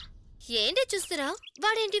 ఏంటి చూస్తున్నావు?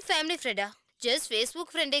 వాడేంటి ఫ్యామిలీ ఫ్రెండా? Just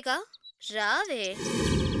Facebook ఫ్రెండేగా. రావే.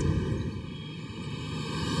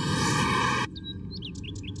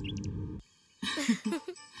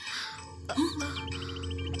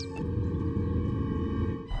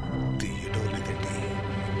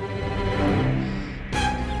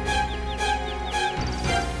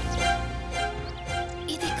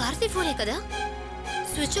 ఇది కార్తీ ఫోనే కదా,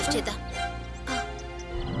 స్విచ్ ఆఫ్ చేద్దాం.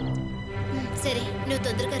 సరే, నువ్వు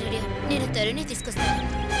తొందరగా రెడీ అవ్వు. నేను తరుణ్ని తీసుకొస్తాను.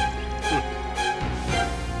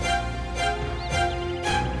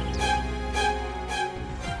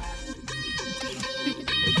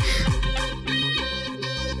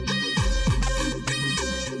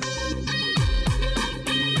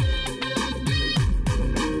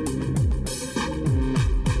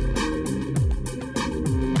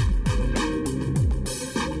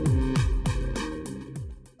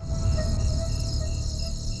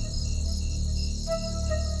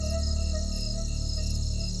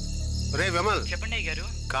 రే విమల్, చెప్పండి అయ్య గారు.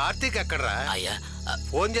 కార్తీక్ ఎక్కడ్రా? అయ్యా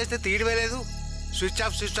ఫోన్ చేస్తే తీయడమే లేదు, స్విచ్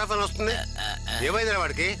ఆఫ్ అని వస్తుంది. ఏమైందిరా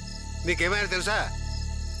వాడికి? నీకేమైనా తెలుసా?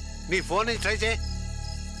 నీ ఫోన్ నుంచి ట్రై చేయి.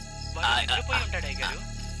 నిద్రపోయి ఉంటాడు అయ్య గారు,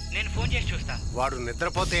 నేను ఫోన్ చేసి చూస్తా. వాడు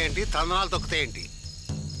నిద్రపోతే ఏంటి, తందనాలు తొక్కితే ఏంటి?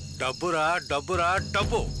 డబ్బురా డబ్బురా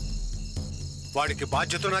డబ్బు. వాడికి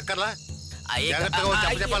బాధ్యత ఉన్నక్కర్లా? జాగ్రత్తగా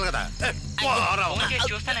వచ్చి చెప్పాలి కదా. ఫోన్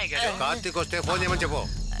చేసి చూస్తాను అయ్య గారు. కార్తీక్ వస్తే ఫోన్ చేయమని చెప్పు.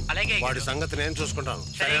 అలాగే అయ్య వాడి గారు. సంగతి నేను చూసుకుంటాను,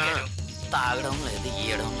 సరే అయ్య సరేనా? గారు. తాగడం లేదు,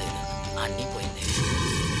 ఇయ్యడం లేదు, అన్నీ పోయింది.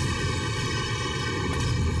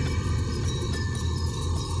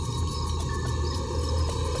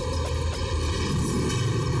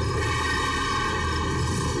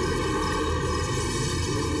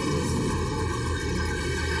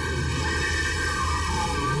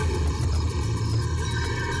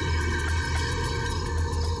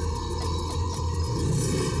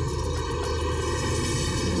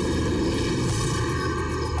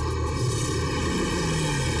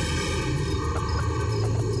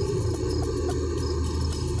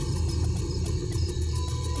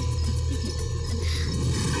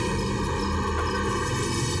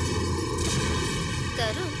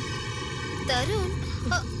 తరుణ్, తరుణ్.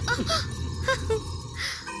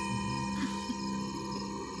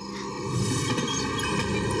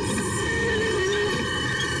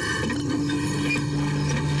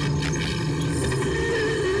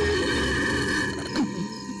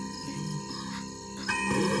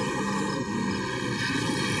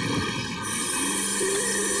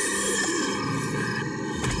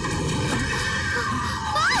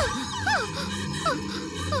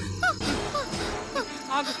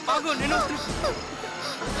 ఆగు, నేను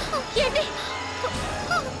ఏంటి?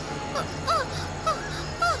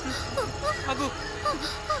 ఆగు.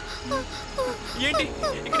 ఏంటి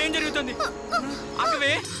ఇక్కడ ఏం జరుగుతుంది?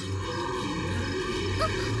 ఆగవే.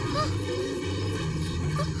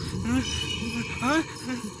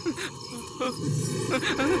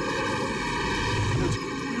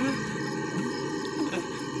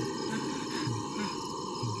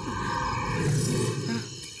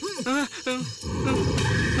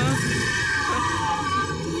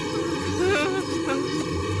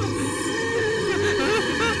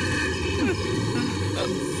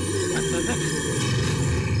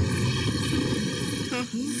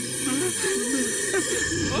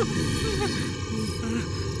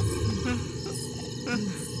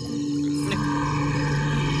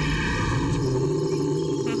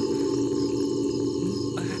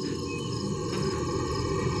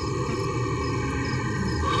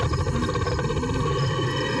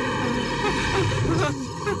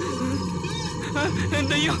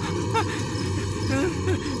 దయ్యం,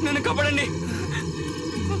 నన్ను కాపాడండి.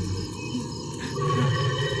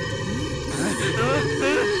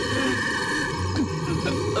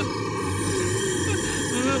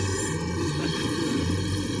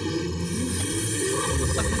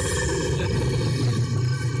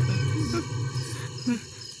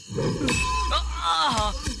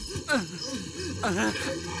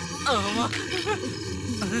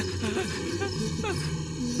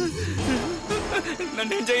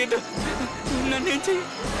 నన్నేం చేయొద్దు, నన్నేం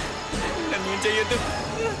చేయొద్దు,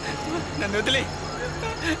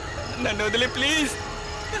 నన్ను వదిలే ప్లీజ్.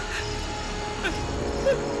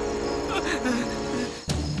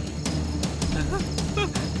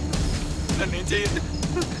 నన్నేం చేయొద్దు.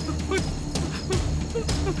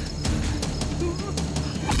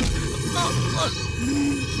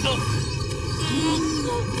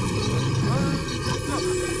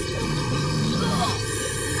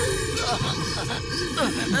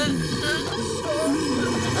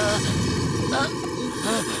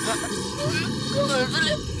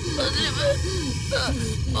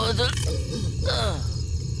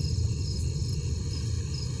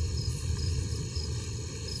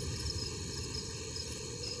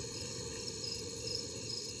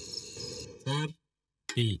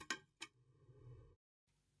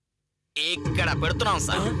 ఇక్కడ పెడుతున్నాం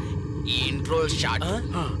సార్ ఇంట్రో షాట్.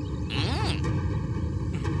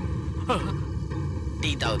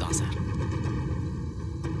 టీ తాగుదాం సార్.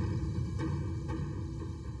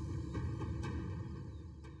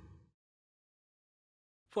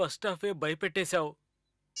 ఫస్ట్ హాఫే భయపెట్టేశావు,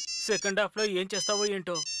 సెకండ్ హాఫ్ లో ఏం చేస్తావో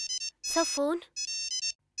ఏంటో. Sir phone.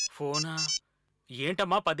 ఫోనా?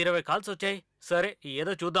 ఏంటమ్మా 10-20 కాల్స్ వచ్చాయి. సరే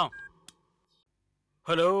ఏదో చూద్దాం.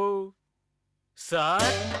 Hello sir,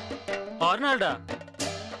 ఆర్నాల్డా?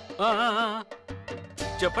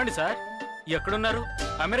 చెప్పండి సార్, ఎక్కడున్నారు?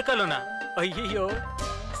 అమెరికాలోనా? అయ్యయ్యో,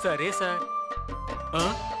 సరే సార్.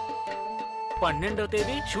 12వ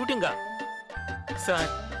తేదీ షూటింగా? సార్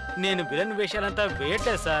నేను విలన్ వేషాలంతా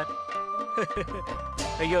వేయట్లేదు సార్.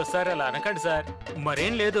 అయ్యో సార్, అలా అనకండి సార్.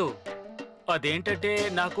 మరేం లేదు, అదేంటంటే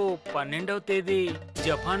నాకు 12వ తేదీ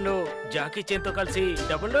జపాన్లో జాకీ చాన్తో కలిసి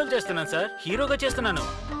డబుల్ రోల్ చేస్తున్నాను సార్. హీరోగా చేస్తున్నాను.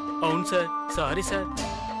 అవును సార్, సారీ సార్,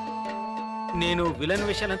 నేను విలన్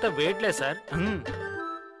విషయాలంతా వేయట్లేదు సార్.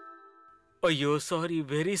 అయ్యో సారీ,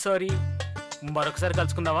 వెరీ సారీ. మరొకసారి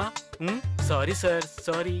కలుసుకుందావా? Sorry sir,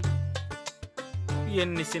 sorry.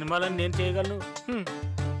 ఎన్ని సినిమాలను నేను చేయగలను?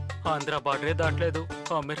 ఆంధ్ర బార్డరే దాటలేదు,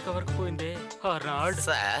 అమెరికా వరకు పోయిందే.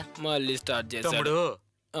 మళ్ళీ స్టార్ట్ చేశాడు. తమ్ముడు,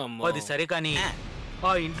 అది సరే కానీ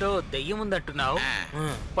ఆ ఇంట్లో దెయ్యం ఉందంటున్నావు,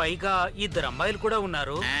 పైగా 2 అమ్మాయిలు కూడా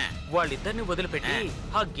ఉన్నారు. వాళ్ళిద్దరిని వదిలిపెట్టి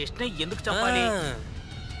ఆ గెస్ట్ ని ఎందుకు చంపాలి?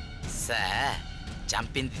 సార్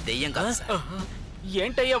చంపింది దెయ్యం కాదు సార్.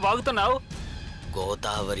 ఏంటయ్యా వాగుతున్నావు?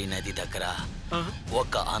 గోదావరి నది దగ్గర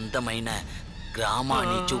ఒక అందమైన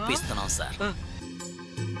గ్రామాన్ని చూపిస్తున్నాం సార్.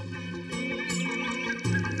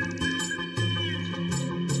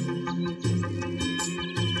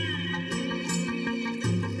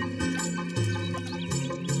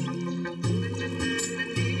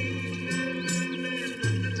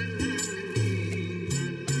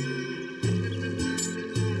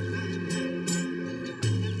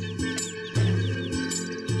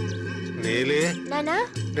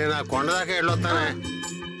 నేను ఆ కొండ దాకా వెళ్ళొస్తానే.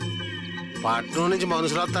 పట్నం నుంచి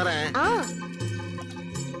మనుషులు వస్తారే.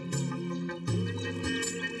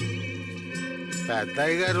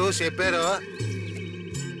 పెద్దయ్య గారు చెప్పారు,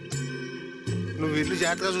 నువ్వు ఇల్లు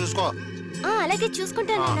జాగ్రత్తగా చూసుకో. అలాగే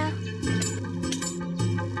చూసుకుంటాను.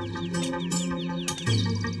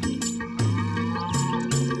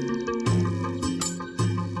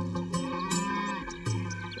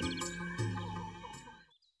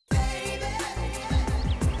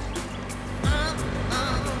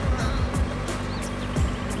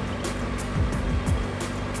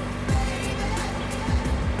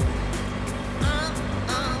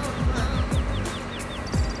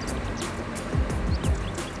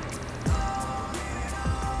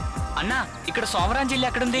 అన్నా, ఇక్కడ సోమరాజ్ జిల్లా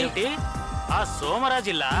ఎక్కడుంది? ఆ సోమరాజ్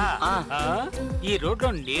జిల్లా ఈ రోడ్ లో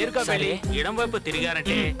నేరుగా వెళ్ళి ఎడం వైపు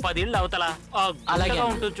తిరిగారంటే 10 ఇళ్ళు అవతల అలాగే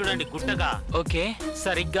ఉంటుంది చూడండి, గుట్టగా. ఓకే,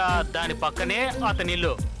 సరిగ్గా దాని పక్కనే అతని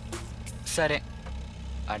ఇల్లు. సరే,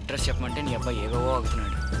 అడ్రస్ చెప్పమంటే నీ అబ్బాయి ఏవో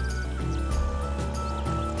అవుతున్నాడు.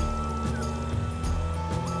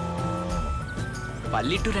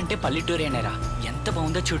 పల్లెటూరు అంటే పల్లెటూరేనేరా, ఎంత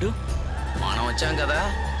బాగుందో చూడు. మనం వచ్చాం కదా,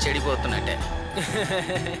 చెడిపోతున్నట్టే.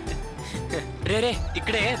 రే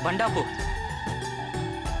ఇక్కడే బండాపు.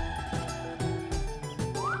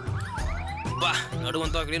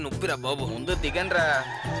 నడువంతా అక్కడే నొప్పిరా బాబు. ముందు దిగండ్రా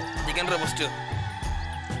ఫస్ట్.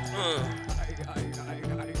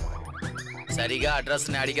 సరిగా అడ్రస్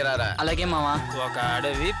ని అడిగరారా. అలాగే మావా. ఒక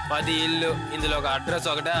అడవి 10 ఇల్లు, ఇందులో ఒక అడ్రస్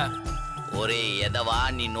ఒకటా? ఒరే ఎదవా,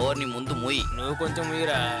 నీ నోర్ని ముందు మూయి. నువ్వు కొంచెం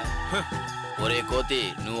మూయిరా. ఒరే కోతి,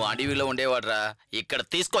 నువ్వు అడవిలో ఉండేవాడ్రా, ఇక్కడ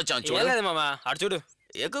తీసుకొచ్చాం చూడలేదు మామా. అటు చూడు,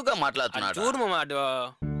 ఎక్కువగా మాట్లాడుతున్నాడు. చూడు మామా అటు.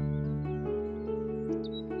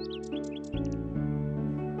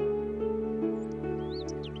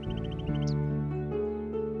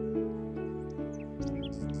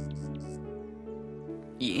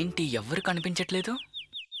 ఏంటి ఎవ్వరు కనిపించట్లేదు?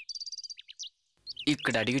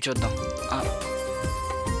 ఇక్కడ అడిగి చూద్దాం.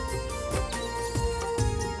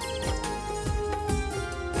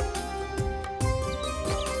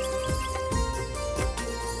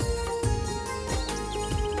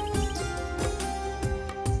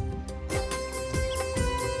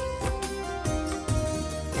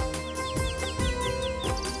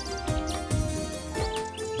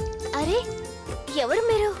 ఎవరు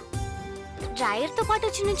మీరు? డ్రాయర్ తో పాటు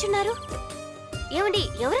వచ్చి నుంచున్నారు. ఏమండి,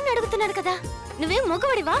 ఎవరిని అడుగుతున్నారు కదా? నువ్వేం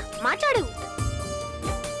మూగవడివా? మాట్లాడు.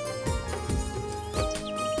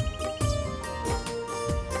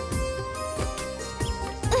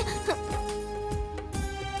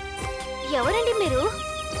 ఎవరండి మీరు?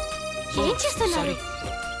 ఏం చేస్తున్నారు?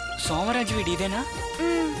 సోమరాజు వీడి ఇదేనా?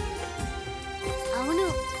 అవును,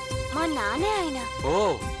 మా నాన్నే ఆయన. ఓ,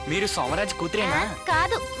 మీరు సోమరాజు కూతురేనా?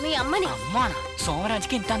 కాదు, మీ అమ్మని. అమ్మానా?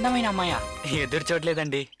 సోమరాజుకి ఇంత అందమైన అమ్మాయా? ఎదురు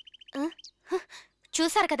చూడలేదండి.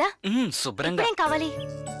 చూసారు కదా, శుభ్రంగా. ఏం కావాలి?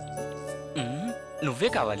 నువ్వే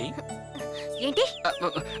కావాలి. ఏంటి?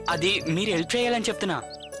 అది మీరు హెల్ప్ చేయాలని చెప్తున్నా.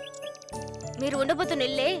 మీరు ఉండబోతున్న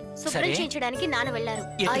ఇల్లే శుభ్రం చేయించడానికి నాన్న వెళ్లారు.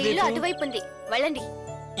 ఆ ఇల్లు అటువైపు ఉంది, వెళ్ళండి.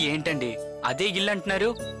 ఏంటండి అదే ఇల్లు అంటున్నారు?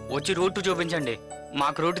 వచ్చి రూట్ చూపించండి,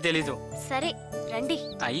 మాకు రూట్ తెలీదు. సరే రండి.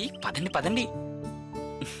 అయ్యి పదండి పదండి.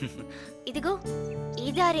 ఇదిగో ఈ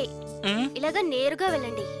దారే, ఇలాగా నేరుగా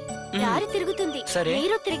వెళ్ళండి. దారి తిరుగుతుంది,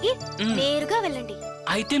 మీరు తిరిగి నేరుగా వెళ్ళండి.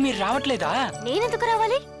 అయితే మీరు రావట్లేదా? నేనెందుకు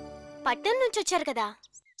రావాలి? పట్టణం నుంచి వచ్చారు కదా,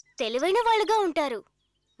 తెలివైన వాళ్ళుగా ఉంటారు.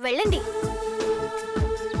 వెళ్ళండి.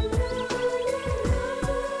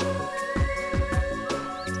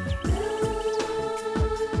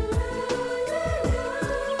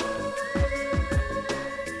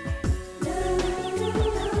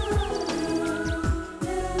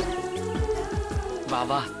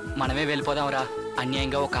 బావా, మనమే వెళ్ళిపోదాంరా.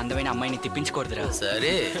 అన్యాయంగా ఒక అందమైన అమ్మాయిని తిప్పించకూడదురా.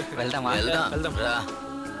 సరే వెళ్దామా? వెళ్దాం రా.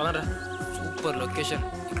 సూపర్ లొకేషన్,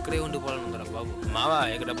 ఇక్కడే ఉండిపోవాలనుందిరా బాబు. మావా,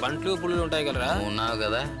 ఇక్కడ బంట్లు పుళ్ళు ఉంటాయి కదరా. ఉన్నావు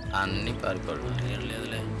కదా, అన్ని పారిపోడు. ఏం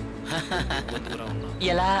లేదులే.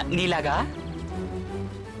 ఎలా నీలాగా?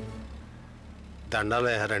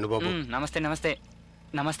 దండాలే రండి బాబు. నమస్తే నమస్తే.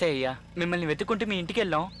 నమస్తే అయ్యా. మిమ్మల్ని వెతుక్కుంటూ మీ ఇంటికి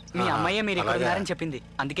వెళ్ళాం. మీ అమ్మాయి మీరు ఇక్కడ ఉన్నారని చెప్పింది,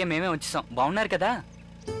 అందుకే మేమే వచ్చేసాం. బాగున్నారు కదా?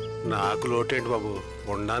 నాకు లోటేంటి బాబు,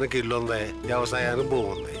 ఉండడానికి ఇల్లు ఉంది, వ్యవసాయానికి భూమి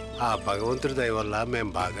ఉంది. ఆ భగవంతుడి దయ వల్ల మేము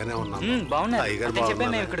బాగానే ఉన్నాం.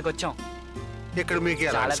 ఇక్కడికి వచ్చాం. ఇక్కడ మీకు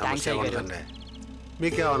ఎలాంటి సమస్య ఉందండి?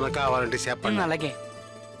 మీకు ఏమన్నా కావాలంటే చెప్పండి. అలాగే,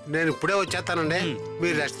 నేను ఇప్పుడే వచ్చేస్తానండి,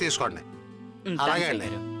 మీరు రెస్ట్ తీసుకోండి. అలాగే అండి,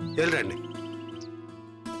 వెళ్ళండి.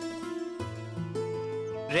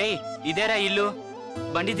 రే, ఇదేరా ఇల్లు,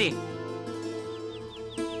 బండిది.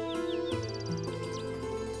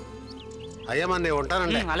 అయ్యా నేను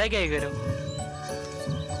ఉంటానండి. అలాగే అయ్యగారు.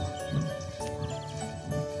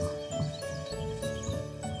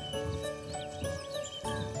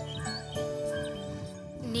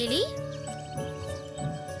 నీలి,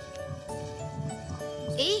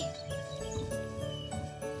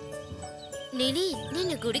 నీలి,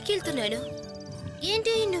 నేను గుడికి వెళ్తున్నాను.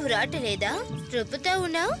 ఏంటి నువ్వు రావట్లేదా? రొప్పుతా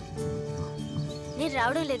ఉన్నావు. నేను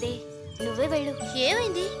రావడం లేదే, నువ్వే వెళ్ళు.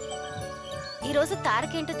 ఏమైంది? ఈరోజు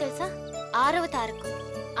తారకేంటో తెలుసా? 6వ తారకు.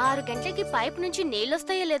 6 గంటలకి పైప్ నుంచి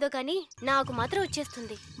నీళ్ళొస్తాయో లేదో కానీ నాకు మాత్రం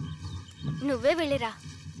వచ్చేస్తుంది. నువ్వే వెళ్ళిరా.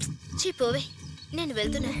 పోవే, నేను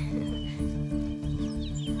వెళ్తున్నా.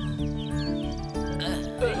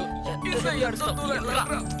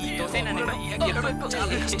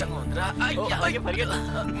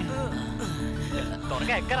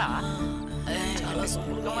 త్వరగా ఎక్కరా.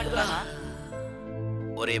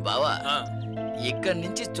 ఒరే బావా, ఇక్కడి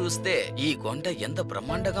నుంచి చూస్తే ఈ కొండ ఎంత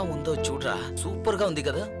బ్రహ్మాండంగా ఉందో చూడరా. సూపర్ గా ఉంది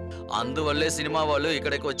కదా. అందువల్లే సినిమా వాళ్ళు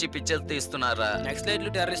ఇక్కడికి వచ్చి పిక్చర్ తీస్తున్నారా. నెక్స్ట్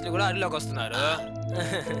లైట్లు టెర్రరిస్టులు కూడా అడవిలోకి వస్తున్నారు.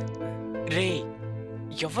 రే,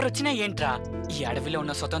 ఎవరొచ్చినా ఏంట్రా, ఈ అడవిలో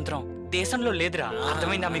ఉన్న స్వతంత్రం దేశంలో లేదురా.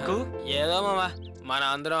 అర్థమైందా మీకు? ఏదో మామా, మన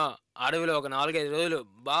అందరం అడవిలో ఒక 4-5 రోజులు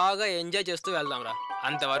బాగా ఎంజాయ్ చేస్తూ వెళ్దాం రా.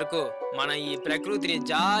 అంతవరకు మన ఈ ప్రకృతిని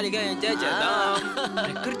జాలీగా ఎంజాయ్ చేద్దాం.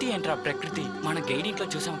 ప్రకృతి ఏంట్రా ప్రకృతి? మన గైడింగ్ లో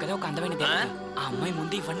చూసాం కదా ఒక అందమైన దేవత. ఆ అమ్మాయి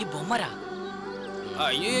ముందు ఇవన్నీ బొమ్మరా.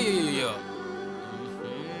 అయ్యో,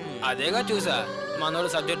 అదేగా చూసా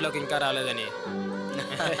మనోడు సబ్జెక్ట్ లోకి ఇంకా రాలేదని.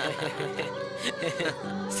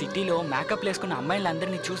 సిటీలో మేకప్ వేసుకున్న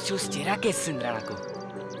అమ్మాయిలందరినీ చూసి చూసి చిరాకేస్తుందిరా నాకు.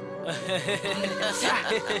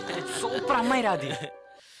 సూపర్ అమ్మాయి రాది.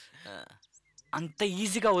 అంత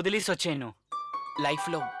ఈజీగా వదిలేసి వచ్చాను. లైఫ్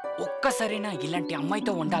లో ఒక్కసారైనా ఇలాంటి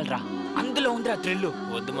అమ్మాయితో ఉండాలిరా. అందులో ఉందిరా థ్రిల్.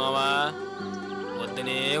 వద్దు మావా,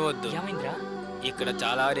 వద్దునే వద్దు. ఏమైందిరా? ఇక్కడ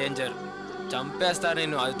చాలా డేంజర్, చంపేస్తా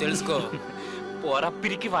నేను, అది తెలుసుకో. పోరా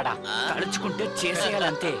పిరికి వాడా, తలుచుకుంటే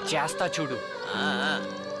చేసేయాలంతే. చేస్తా చూడు.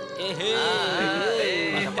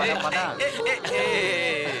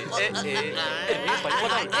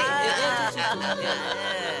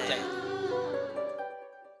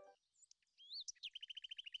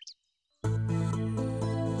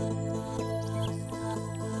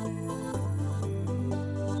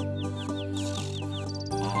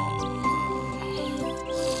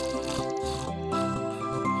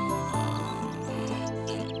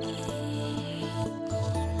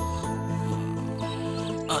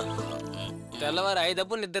 తెల్లవారు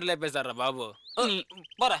 5 నిద్ర లేపేశారా బాబు.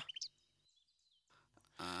 పోరా.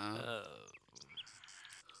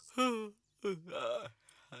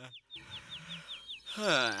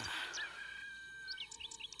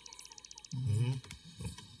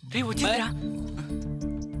 వచ్చిందిరా.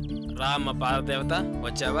 రామ్మ పాదదేవత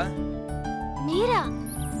వచ్చావా? మీరా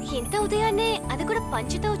ఇంత ఉదయాన్నే, అది కూడా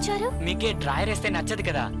పంచితో వచ్చారు? మీకే డ్రాయర్ వేస్తే నచ్చదు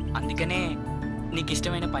కదా, అందుకనే నీకు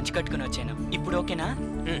ఇష్టమైన పంచి కట్టుకుని వచ్చాను. ఇప్పుడు ఓకేనా?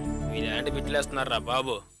 మీరేంటి బిడ్డలేస్తున్నారా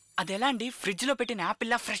బాబు? అది ఎలా అండి, ఫ్రిడ్జ్ లో పెట్టిన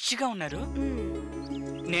యాపిల్లా ఫ్రెష్ గా ఉన్నారు.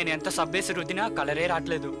 నేను ఎంత సబ్బేసి రుద్దినా కలరే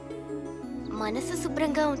రావట్లేదు. మనసు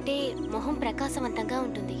శుభ్రంగా ఉంటే మొహం ప్రకాశవంతంగా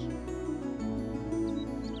ఉంటుంది.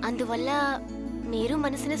 అందువల్ల మీరు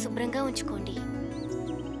మనసుని శుభ్రంగా ఉంచుకోండి.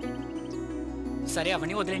 సరే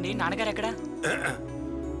అవన్నీ వదిలేండి. నాన్నగారు ఎక్కడ?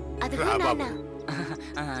 అదిగో రా బాబు. నాన్న.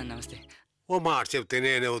 నమస్తే. ఓ మాట చెప్తే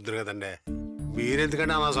నేనే వద్దు కదండి.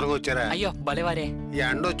 మీరెందుకంటే అనవసరంగా వచ్చారా? అయ్యో భలేవారే.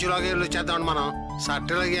 ఎండ వచ్చేలాగా వెళ్ళి వచ్చేద్దాం మనం.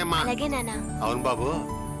 సట్టెలాగేమ్మా? అలాగే నాన్న. అవును బాబు,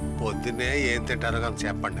 పొద్దున్నే ఏం తింటారో కానీ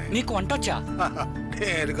చెప్పండి. నీకు వంట వచ్చా?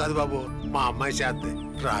 నేను కాదు బాబు, మా అమ్మాయి చేద్ది.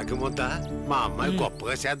 రాగి ముద్ద మా అమ్మాయి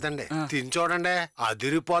గొప్పగా చేద్దండి. తిని చూడండి,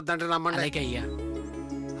 అదిరిపోద్దంటే నమ్మండి. అలాగే అయ్యా.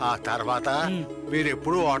 ఆ తర్వాత మీరు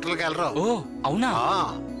ఎప్పుడు హోటల్కి వెళ్ళరు. ఓ అవునా? ఆ,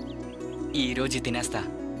 ఈ రోజు తినేస్తా.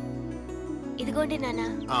 ఇదిగోండి నాన్న.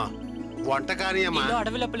 వంట కానీ అమ్మా.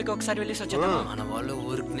 అడవి లోపలికి ఒకసారి వెళ్ళేసి వచ్చేద్దామా? మన వాళ్ళు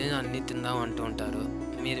ఊరికి అన్ని తిందాం అంటూ ఉంటారు.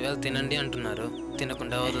 మీరు వెళ్ళి తినండి అంటున్నారు,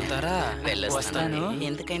 తినకుండా వదులుతారా? వస్తాను.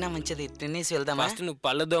 ఎందుకైనా మంచిది, తినేసి వెళ్దామా? ఫస్ట్ నువ్వు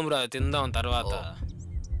పళ్ళు దోమరా, తిందాం తర్వాత.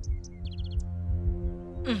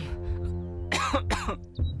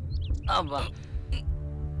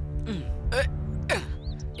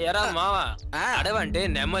 ఎరా మావా, అడవంటే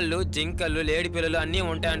నెమళ్ళు, జింకలు, లేడి పిల్లలు అన్ని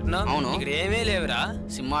ఉంటాయి అంటున్నావు. అవును. ఇక్కడ ఏమీ లేవురా.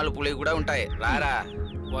 సింహాలు, పులి కూడా ఉంటాయి. రారా.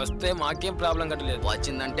 వస్తే మాకేం ప్రాబ్లం కట్టలేదు.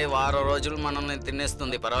 వచ్చిందంటే వారం రోజులు మనల్ని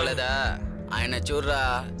తినేస్తుంది, పర్వాలేదా? ఆయన చూర్రా,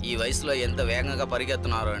 ఈ వయసులో ఎంత వేగంగా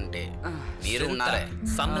పరిగెత్తున్నారు అంటే. మీరు ఉన్నారే,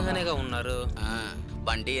 సన్నగానేగా ఉన్నారు.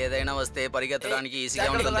 బండి ఏదైనా వస్తే పరిగెత్తడానికి ఈజీగా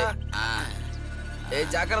ఉంటుంది. ఏ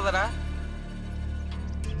జాగ్రత్తరా.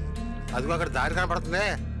 అదిగో అక్కడ దారి కనపడుతుంది,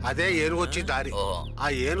 అదే ఏనుగు వచ్చి దారి. ఆ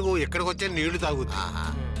ఏనుగు ఇక్కడికి వచ్చే నీళ్లు తాగుతుంది.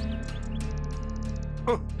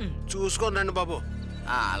 చూసుకోనండి బాబు.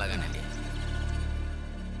 అలాగేనండి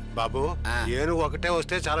బాబు. ఏనుగు ఒకటే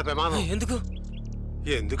వస్తే చాలా ప్రమాదం. ఎందుకు?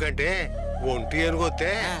 ఎందుకంటే ఒంటి ఏనుగు వస్తే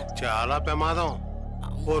చాలా ప్రమాదం.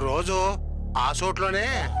 ఓ రోజు ఆ చోట్లోనే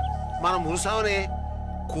మన మురుసావని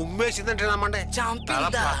కుమ్మేసిందంటే నమ్మండి, చాలా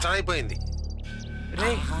పచ్చడైపోయింది.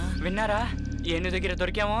 రే విన్నారా, ఏను దగ్గర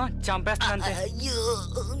దొరికామో చంపేస్తానంతే.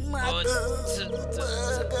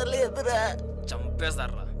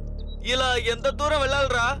 చంపేస్తారా? ఇలా ఎంత దూరం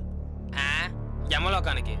వెళ్ళాలరా?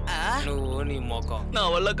 యమలోకానికి. నువ్వు నీ మోకం. నా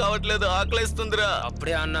వల్ల కావట్లేదు, ఆకలిస్తుందిరా.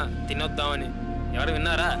 అప్పుడే అన్న తినొద్దామని. ఎవరు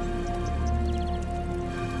విన్నారా?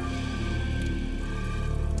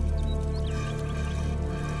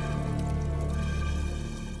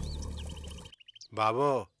 బాబు,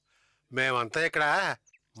 మేమంతా ఇక్కడ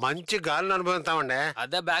మంచి గాలిని అనుభవిస్తామండి.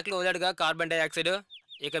 అదే బ్యాక్ లో వదిలాడుగా కార్బన్ డైఆక్సైడ్.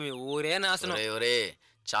 ఇక మీ ఊరే నాశనం.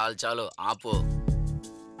 చాలు చాలు ఆపు.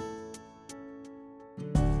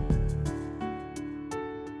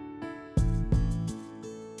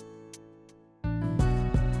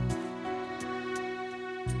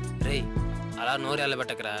 రే అలా నోరు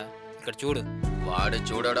వెళ్ళబెట్టకరా. ఇక్కడ చూడు. వాడు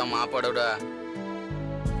చూడడం ఆపడుడా.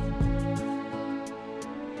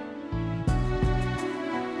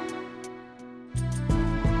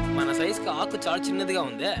 మన సైజుకి ఆకు చాలా చిన్నదిగా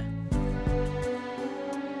ఉందే.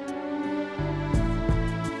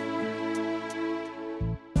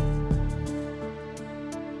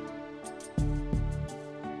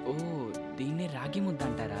 ఓ దీన్ని రాగి ముద్ద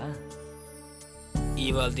అంటారా?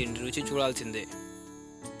 ఇవాళ దీని రుచి చూడాల్సిందే.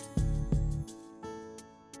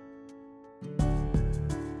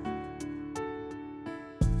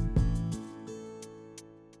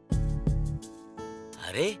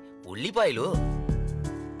 అరే ఉల్లిపాయలు.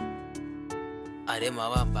 అరే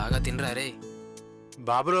మావా, బాగా తినరా రే.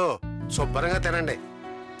 బాబులు శుభ్రంగా తినండి.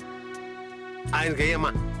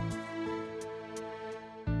 ఆయనకయ్యమ్మా.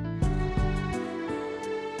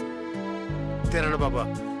 తినండి బాబా.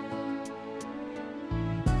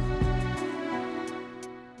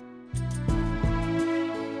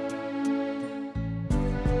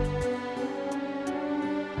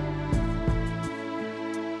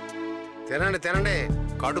 తినండి తినండి,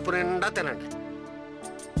 కడుపు నిండా తినండి.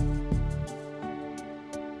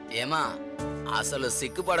 ఏమా అసలు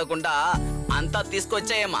సిగ్గుపడకుండా అంతా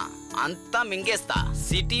తీసుకొచ్చాయేమా, అంతా మింగేస్తా.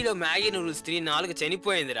 సిటీలో మ్యాగీ నూడిల్స్ 4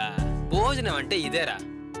 చనిపోయిందిరా. భోజనం అంటే ఇదేరా.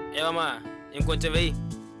 ఏమమ్మా ఇంకొంచెం వెయ్యి,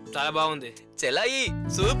 చాలా బాగుంది. చెలాయి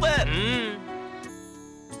సూపర్.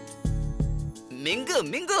 మింగు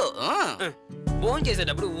మింగు. ఫోన్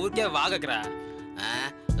చేసేటప్పుడు ఊరికే వాగకరా.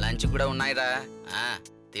 లంచ్ కూడా ఉన్నాయిరా,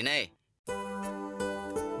 తినేయ్.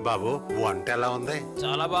 బాబు వంట ఎలా ఉంది?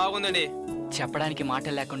 చాలా బాగుందండి. చెప్పడానికి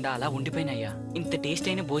మాటలు లేకుండా అలా ఉండిపోయినయ్యా. ఇంత టేస్ట్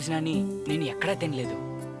అయిన భోజనాన్ని నేను ఎక్కడా తినలేదు.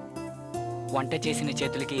 వంట చేసిన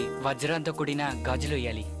చేతులకి వజ్రంతో కూడిన గాజులు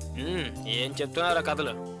వేయాలి. ఏం చెప్తున్నారా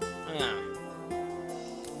కథలు?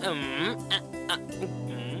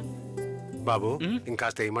 బాబు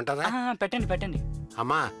ఇంకాస్త ఏమంటారా? పెట్టండి పెట్టండి.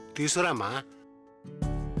 అమ్మా తీసుకురామ్మా.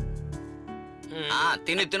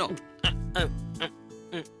 తిను తిను.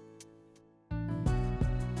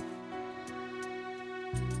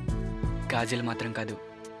 గాజులు మాత్రం కాదు,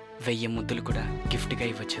 1000 ముద్దులు కూడా గిఫ్ట్గా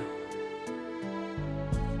ఇవ్వచ్చు.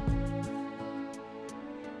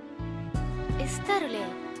 ఇస్తారులే.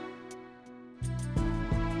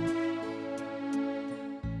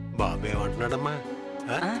 బాబు ఏమంటున్నాడమ్మా?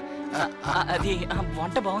 అది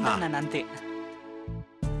వంట బాగుందా నన్ను అంతే.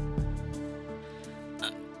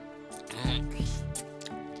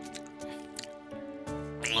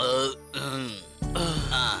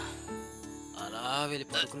 అలా వెళ్ళి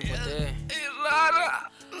పడుకుని పోతే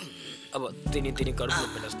అబ్బా తిని తిని కడుపులో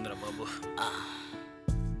పెట్టేస్తుందిరా బాబు.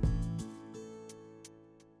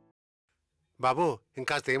 బాబు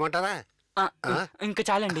ఇంకాస్త ఏమంటారా? ఇంకా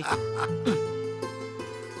చాలండి.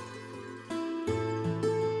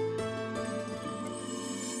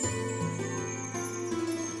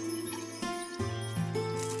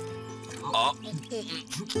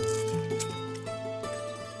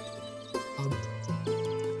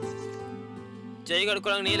 చెయ్యి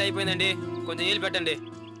కడుక్కోవడానికి నీళ్ళు అయిపోయిందండి, కొంచెం నీళ్ళు పెట్టండి.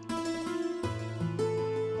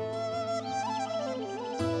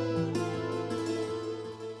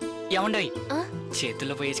 ఏమండీ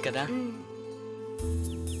చేతుల్లో పోయేసి కదా.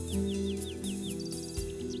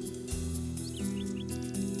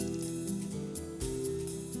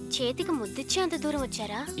 చేతికి ముద్దిచ్చే అంత దూరం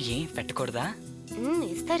వచ్చారా? ఏం పెట్టకూడదా?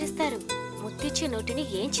 ఇస్తారు. ముద్దిచ్చే నోటిని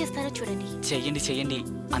ఏం చేస్తారో చూడండి. చెయ్యండి చెయ్యండి,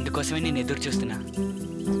 అందుకోసమే నేను ఎదురు చూస్తున్నా.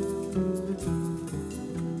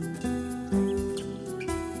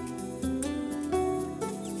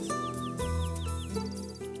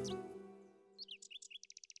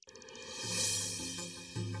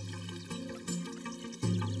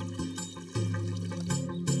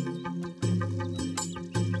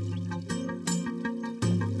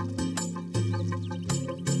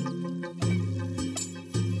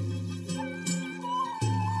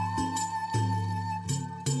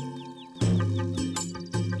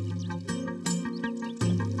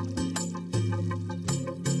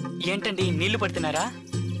 ఏంటండి నీళ్లు పడుతున్నారా?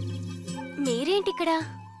 మీరేంటి ఇక్కడ?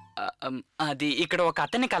 అది ఇక్కడ ఒక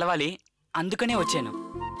అతన్ని కలవాలి, అందుకనే వచ్చాను.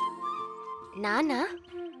 నానా?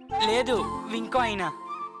 లేదు, ఇంకో ఆయన.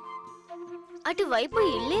 అటువైపు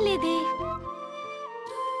ఇల్లే లేదే.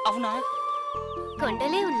 అవునా?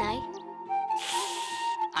 కొండలే ఉన్నాయి.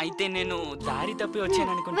 అయితే నేను దారి తప్పి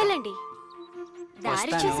వచ్చాను అనుకుంటా. వెళ్ళండి,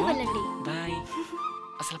 దారి చూసి వెళ్ళండి. బాయ్.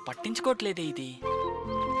 అసలు పట్టించుకోవట్లేదే ఇది.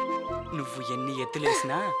 నువ్వు ఎన్ని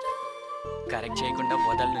ఎత్తులేసినా కరెక్ట్ చేయకుండా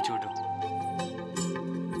వదలను చూడు.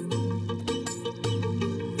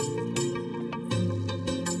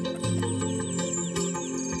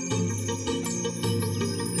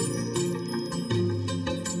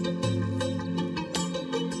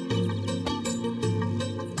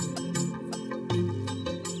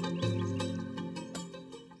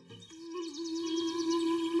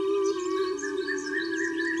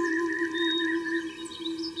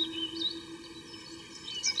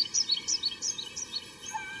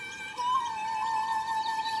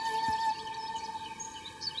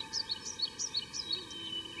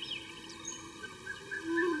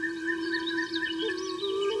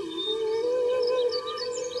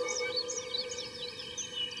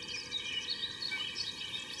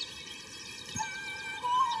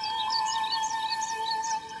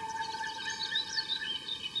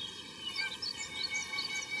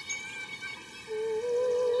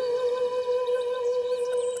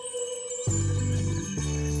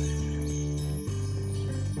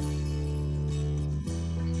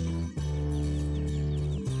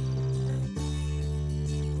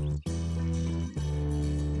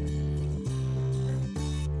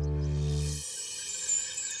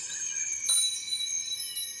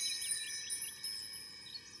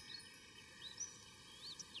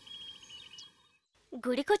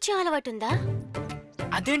 గుడికొచ్చే అలవాటుందా?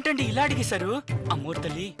 అదేంటండి ఇలా అడిగేశారు? అమ్మోరు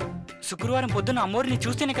తల్లి, శుక్రవారం పొద్దున్న అమ్మోరిని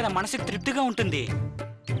చూస్తేనే కదా మనసుకు తృప్తిగా ఉంటుంది.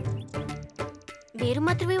 మీరు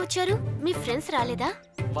మాత్రమే వచ్చారు, మీ ఫ్రెండ్స్ రాలేదా?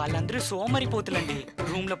 వాళ్ళందరూ సోమరిపోతులండి,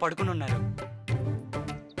 రూమ్ లో పడుకుని ఉన్నారు.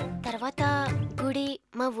 తర్వాత గుడి,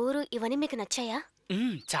 మా ఊరు ఇవన్నీ మీకు నచ్చాయా?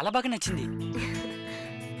 చాలా బాగా నచ్చింది.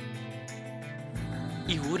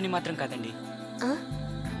 ఈ ఊరిని మాత్రం కాదండి, ఆ?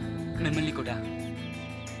 మిమ్మల్ని కూడా.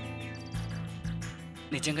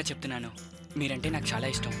 నిజంగా చెప్తున్నాను, మీరంటే నాకు చాలా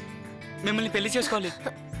ఇష్టం. మిమ్మల్ని పెళ్లి చేసుకోవాలి.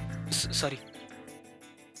 సారీ,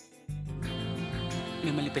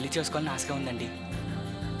 మిమ్మల్ని పెళ్లి చేసుకోవాలని ఆశగా ఉందండి.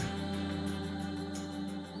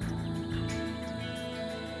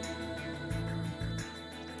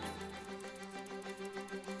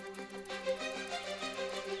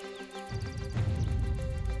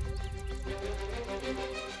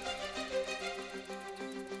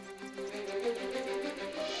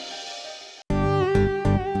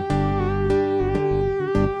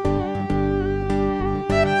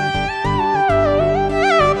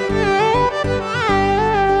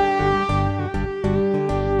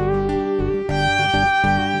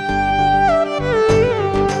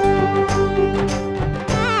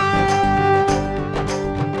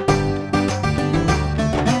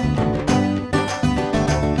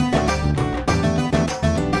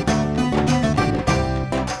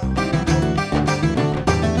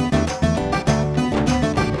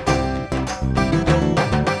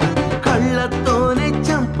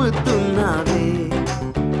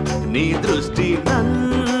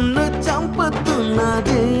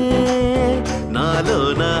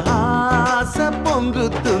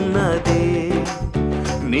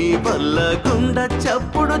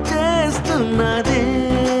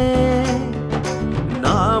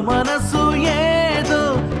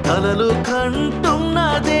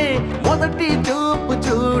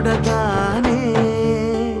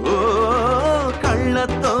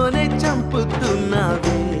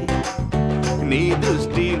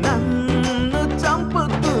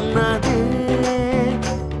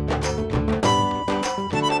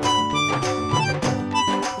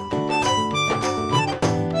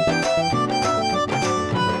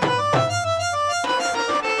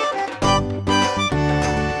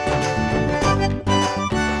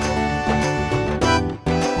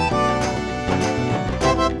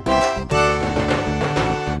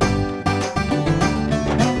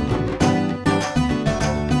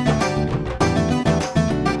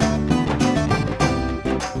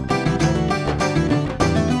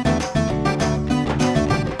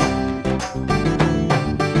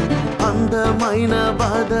 అందమైన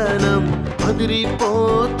వదనం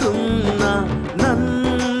అదిరిపోతున్నా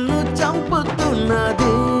నన్ను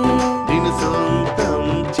చంపుతున్నదే, నిన్ను సొంతం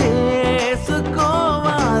చేసుకోవాలని.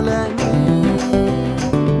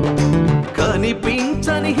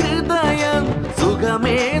 కనిపించని హృదయం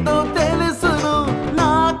సుఖమేదో తెలుసును,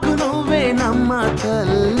 నాకు నువ్వే నమ్మ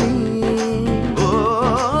తల్లి. ఓ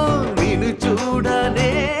నిన్ను చూడ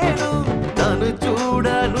నేను, తను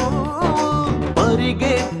చూడను,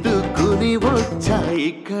 పరిగెత్తుకుని వచ్చా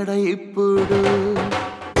ఇక్కడ ఇప్పుడు.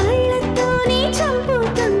 కళ్ళతోనే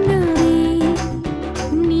చంపుతున్నది,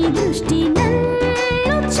 నీ దృష్టి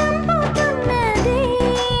నన్ను చంపుతున్నది.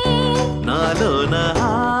 నాలోన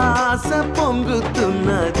ఆశ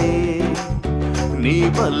పొంగుతున్నది, నీ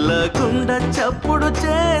వల్ల గుండె చప్పుడు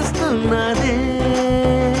చేస్తున్నది.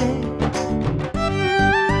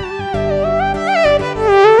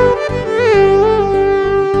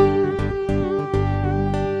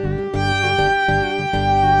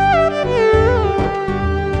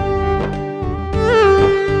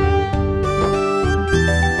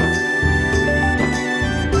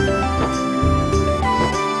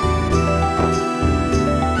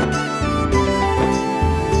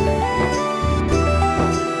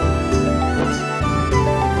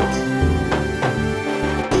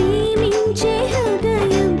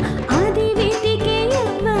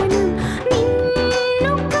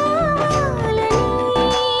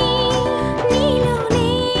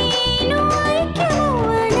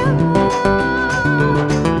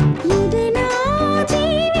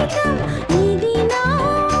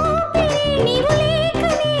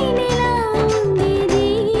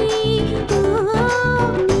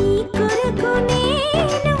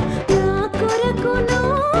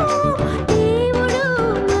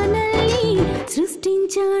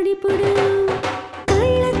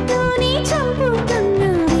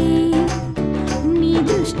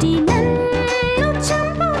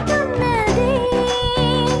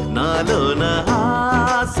 నాలోన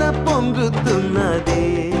ఆశ పొంగుతున్నది,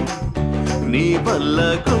 నీ వల్ల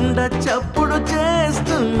గుండె చప్పుడు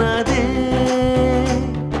చేస్తున్నది.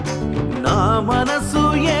 నా మనసు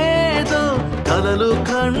ఏదో కలలు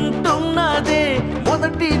కంటున్నదే,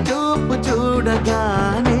 మొదటి చూపు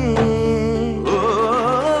చూడగానే. ఓ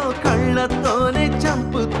కళ్ళతోనే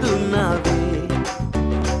చంపుతున్నవే,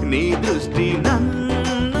 నీ దృష్టి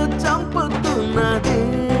నన్ను చంపుతున్నదే.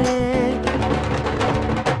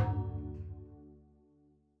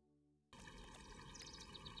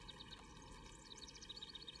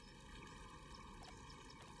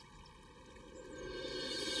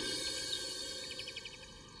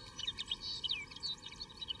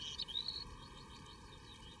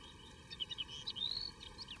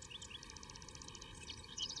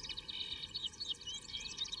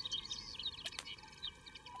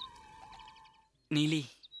 నీలి,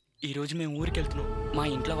 ఈరోజు మేము ఊరికి వెళ్తున్నాం. మా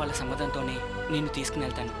ఇంట్లో వాళ్ళ సమ్మతంతోనే నేను తీసుకుని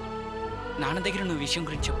వెళ్తాను. నాన్న దగ్గర నువ్వు విషయం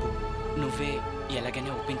గురించి చెప్పు. నువ్వే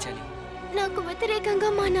ఎలాగైనా ఒప్పించాలి. నాకు వ్యతిరేకంగా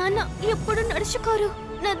మా నాన్న ఎప్పుడు నడుచుకోరు.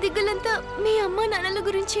 నా దిగులంతా మీ అమ్మ నాన్నల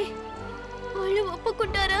గురించి. వాళ్ళు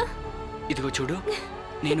ఒప్పుకుంటారా? ఇదిగో చూడు,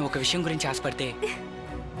 నేను ఒక విషయం గురించి ఆశపడితే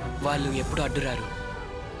వాళ్ళు ఎప్పుడు అడ్డురారు.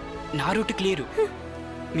 నా రూట్ క్లియరు.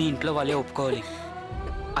 మీ ఇంట్లో వాళ్ళే ఒప్పుకోవాలి,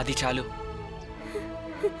 అది చాలు.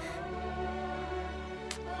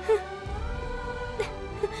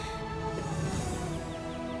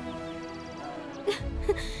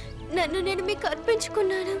 నన్ను నేను మీకు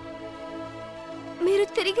అర్పించుకున్నాను. మీరు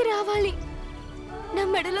తిరిగి రావాలి, నా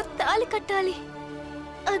మెడలో తాళి కట్టాలి.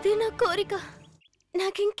 అదే నా కోరిక.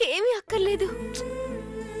 నాకింకేమీ అక్కర్లేదు.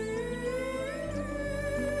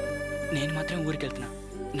 నేను మాత్రం ఊరికి వెళ్తున్నా.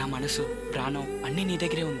 నా మనసు, ప్రాణం అన్నీ నీ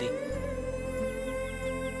దగ్గరే ఉంది.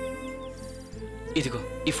 ఇదిగో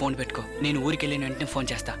ఈ ఫోన్ పెట్టుకో. నేను ఊరికి వెళ్ళిన వెంటనే ఫోన్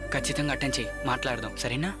చేస్తా. ఖచ్చితంగా అటెండ్ చేయి, మాట్లాడదాం.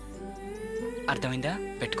 సరేనా? అర్థమైందా?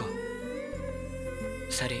 పెట్టుకో.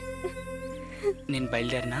 సరే, నేను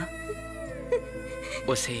బయలుదేరినా?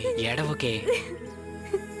 వసే ఏడవకే.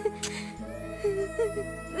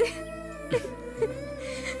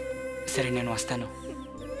 సరే, నేను వస్తాను.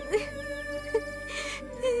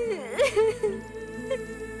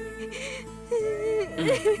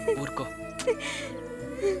 ఊరుకో.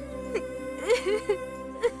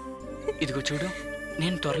 ఇదిగో చూడు,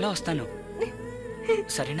 నేను త్వరలో వస్తాను.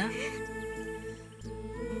 సరేనా?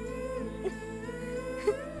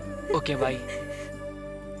 Okay, bye.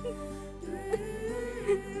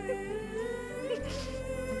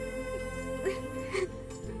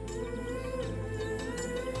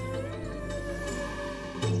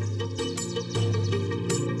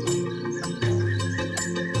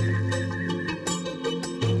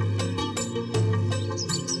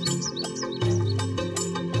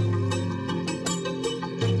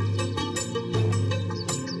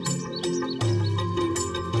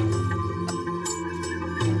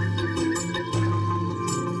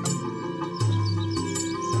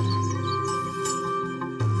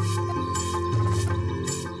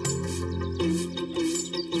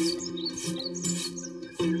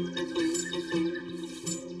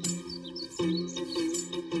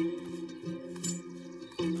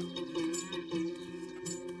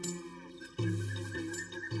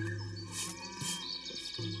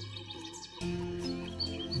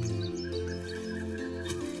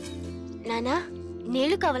 నానా,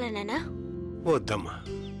 నీళ్లు కావాలా నానా? వద్దమ్మా.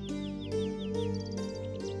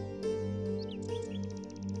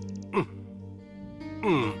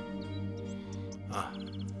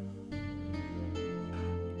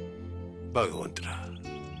 భగవంతుడా,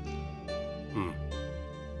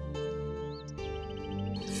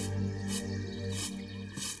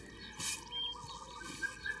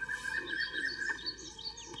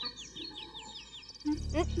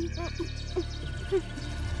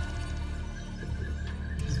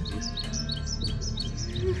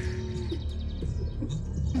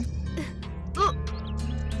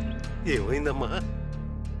 ఏమైందమ్మా?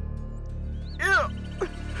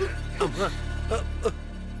 అమ్మా,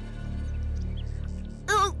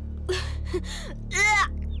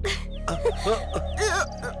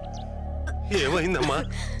 ఏమైందమ్మా?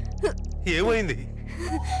 ఏమైంది?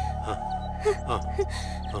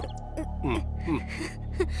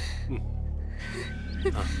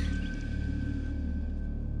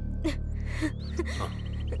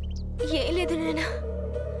 ఏ లేదు నానా.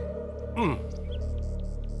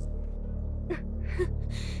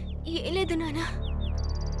 ఏ లేదు నానా.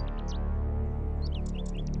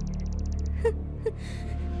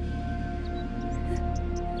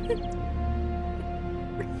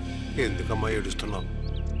 ఎందుకమ్మా ఏడుస్తున్నావు?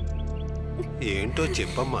 ఏంటో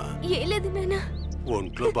చెప్పమ్మా. ఏ లేదు నానా.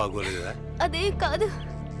 ఒంట్లో బాగోలేదా? అదే కాదు.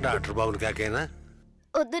 డాక్టర్ బాబుని కాకేనా?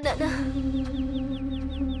 వద్దు నానా.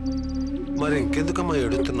 మరి ఇంకెందుకమ్మా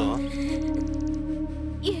ఏడుస్తున్నావు?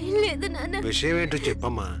 ఏం లేదు నానా. విషయం ఏంటో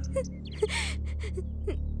చెప్పమ్మా.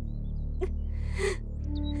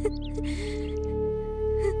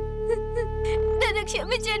 నన్ను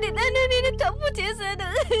క్షమించండి నాన్న, నేను తప్పు చేశాను.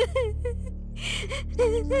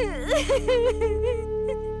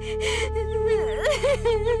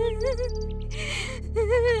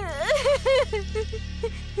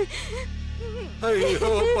 అయ్యో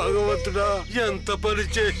భగవంతుడా, ఎంత పని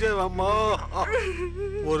చేసావమ్మా.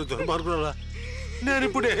 ఓరి దుర్మార్గులా, నేను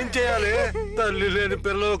ఇప్పుడు ఏం చేయాలి? తల్లి లేని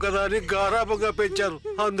పిల్లలు కదా అని గారాబంగా పెంచారు.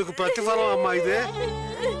 అందుకు ప్రతిఫలం అమ్మా ఇదే.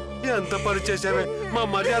 ఎంత పని చేసావే. మా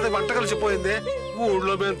మర్యాద వంట కలిసిపోయింది.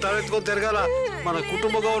 ఊళ్ళో మేము తలెత్తుకొని తిరగాల. మన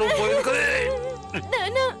కుటుంబ గౌరవం పోయింది కదా.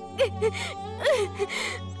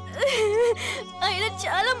 ఆయన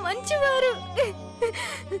చాలా మంచివారు.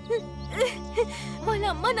 వాళ్ళ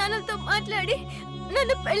అమ్మ నాన్నలతో మాట్లాడి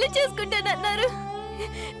నన్ను పెళ్లి చేసుకుంటానన్నారు.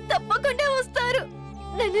 తప్పకుండా వస్తారు.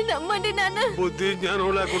 నన్ను నమ్మండి నాన్న. బుద్ధి జ్ఞానం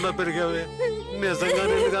లేకుండా పెరిగావే. నిజంగా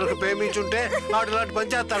నేను కనుక ప్రేమించుంటే ఆటలాంటి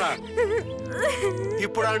పని చేస్తాడా?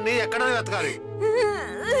 ఇప్పుడు అన్ని ఎక్కడ వెతకాలి?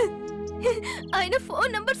 ఆయన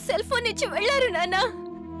ఫోన్ నంబర్ సెల్ ఫోన్ ఇచ్చి వెళ్ళారు నాన్న.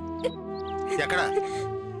 ఎక్కడ?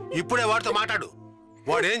 ఇప్పుడే వాడితో మాట్లాడు.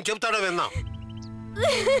 వాడేం చెప్తాడో విందాం.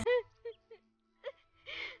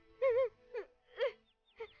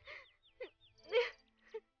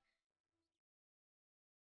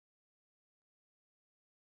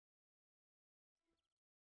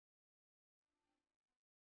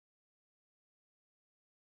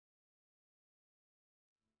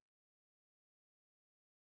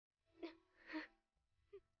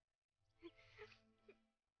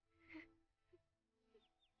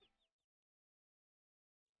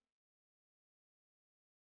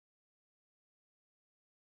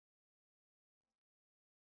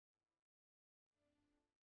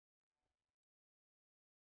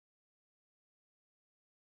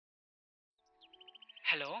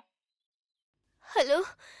 హలో హలో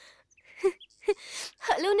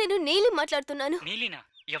హలో, నేను నీలి మాట్లాడుతున్నాను. నీలినా?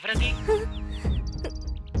 ఎవరది?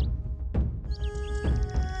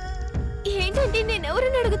 ఏంటండి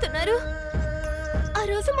నేనెవరని అడుగుతున్నారు? ఆ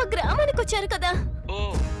రోజు మా గ్రామానికి వచ్చారు కదా. ఓ,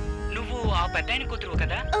 నువ్వు ఆ పెద్దాయన కూతురు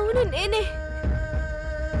కదా? అవును, నేనే.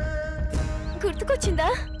 గుర్తుకొచ్చిందా?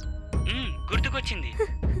 గుర్తుకొచ్చింది.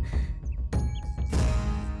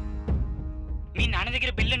 మీ నాన్న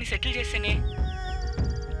దగ్గర బిల్లుని సెటిల్ చేస్తేనే.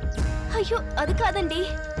 అయ్యో, అది కాదండి.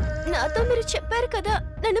 నాతో మీరు చెప్పారు కదా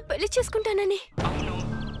నన్ను పెళ్లి చేసుకుంటానని. అవును,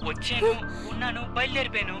 వచ్చాను, ఉన్నాను,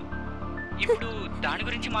 బయలుదేరిపోయాను. ఇప్పుడు దాని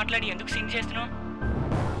గురించి మాట్లాడి ఎందుకు సీన్ చేస్తున్నావు?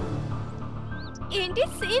 ఏంటి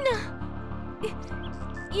సీనా?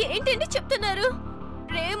 ఏంటండి చెప్తున్నారు?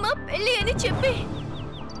 ప్రేమ పెళ్లి అని చెప్పి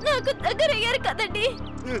నాకు దగ్గరయ్యారు కదండి.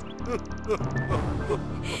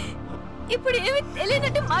 ఇప్పుడు ఏమి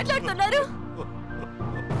తెలియనట్టు మాట్లాడుతున్నారు.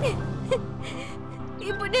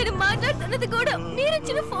 ఇప్పుడు నేను మాట్లాడుతున్నది కూడా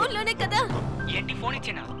మీరిచ్చిన ఫోన్ లోనే కదా. ఏంటి ఫోన్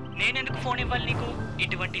ఇచ్చినా? నేనెందుకు ఫోన్ ఇవ్వాలి నీకు?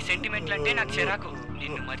 ఇటువంటి సెంటిమెంట్లు అంటే నాకు చిరాకు.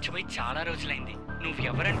 నిన్ను మర్చిపోయి చాలా రోజులైంది. నువ్వు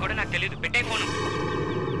ఎవరని కూడా నాకు తెలియదు. పెట్టే ఫోను.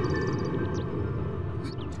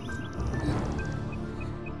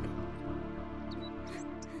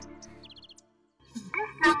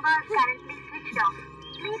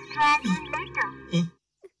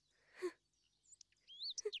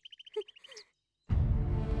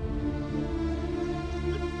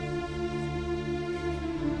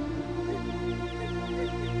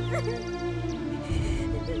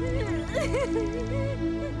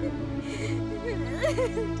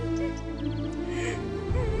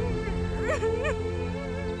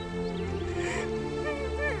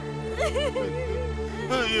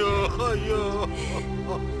 అయ్యో అయ్యో,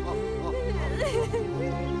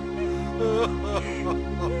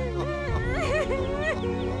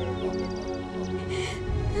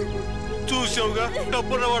 చూసావుగా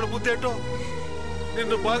డబ్బున్న వాడు బుద్ధేటో.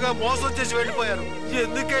 నిన్ను బాగా మోసం చేసి వెళ్ళిపోయారు.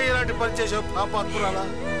 ఎందుకే ఇలాంటి పని చేసావు పాపాత్మురాలా?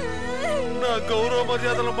 నా గౌరవ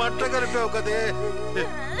మర్యాదలు మంట కలిపావు కదే.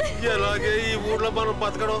 ఎలాగే ఈ ఊళ్ళో మనం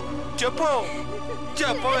బతకడం? చెప్పు,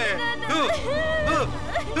 చెప్పవే.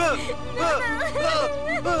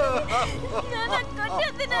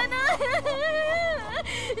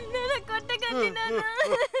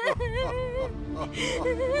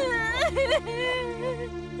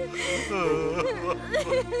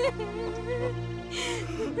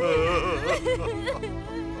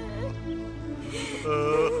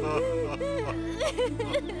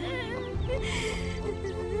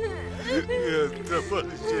 ఎంత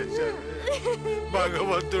పని చేశాను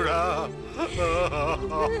భగవంతుడా.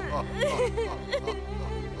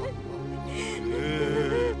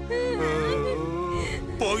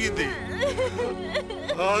 పోయింది,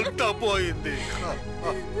 అంతా పోయింది.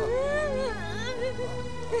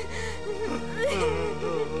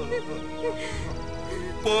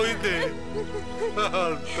 పోయింది,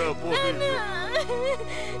 అంతా పోయింది.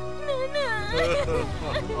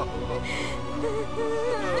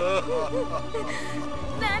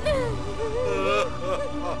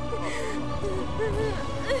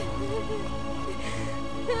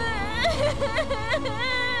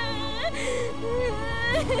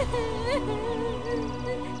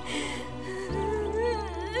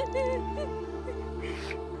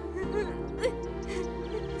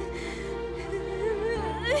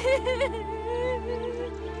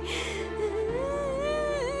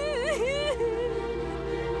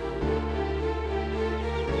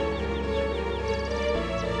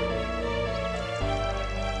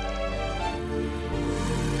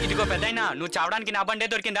 పెద్దయినా నువ్వు చావడానికి నా బండే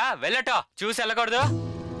దొరికిందా? వెళ్ళటో చూసి వెళ్ళకూడదు.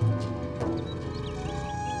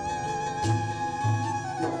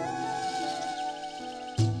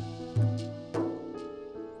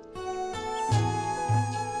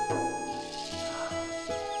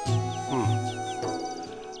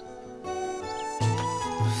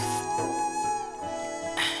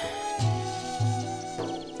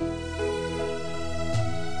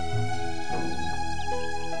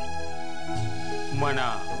 మన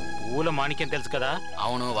పూల మాణిక్యం తెలుసు కదా?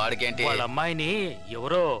 అవును, వాడికేంటి? వాళ్ళ అమ్మాయిని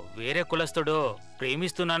ఎవరో వేరే కులస్తుడు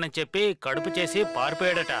ప్రేమిస్తున్నానని చెప్పి కడుపు చేసి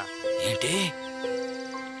పారిపోయాడట. ఏంటి?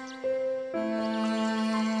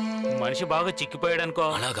 మనిషి బాగా చిక్కిపోయాడనుకో.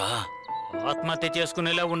 అలాగా? ఆత్మహత్య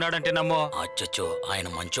చేసుకునేలా ఉన్నాడంటే నమ్మో. అచ్చచ్చో, ఆయన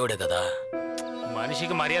మంచోడే కదా.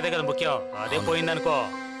 మనిషికి మర్యాద కదా ముఖ్యం. అదే పోయిందనుకో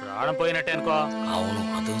ప్రాణం పోయినట్టే అనుకో. అవును,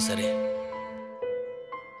 అదో సరే.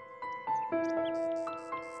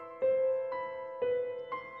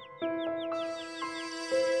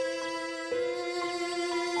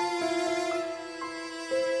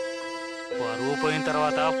 పరువు పోయిన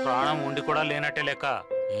తర్వాత ప్రాణం ఉండి కూడా లేనట్టే లెక్క.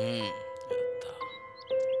 ఏం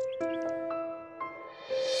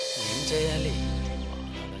చేయాలి?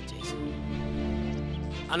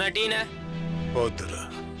 అన్న టీనా? వద్దురా.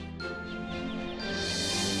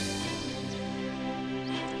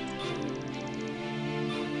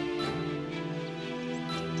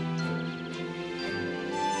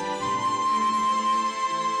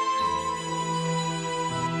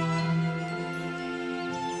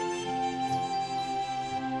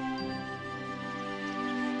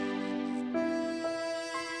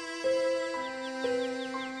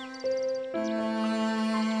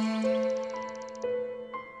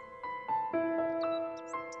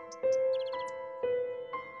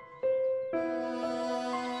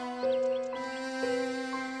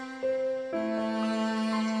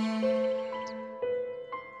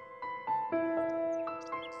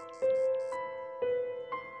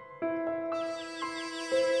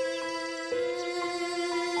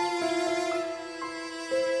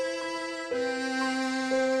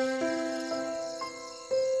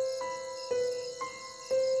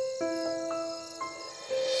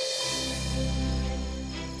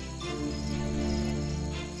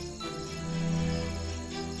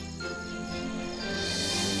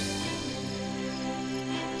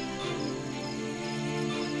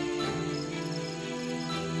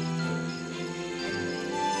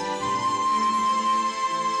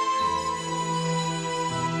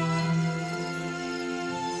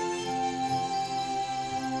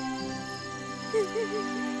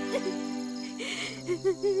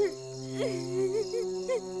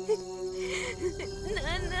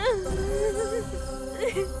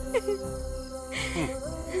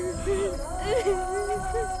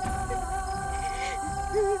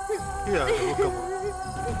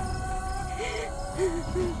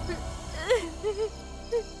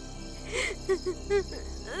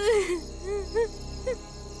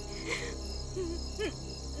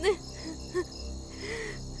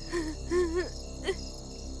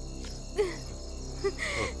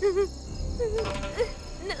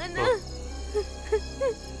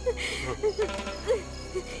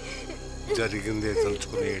 జరిగిందే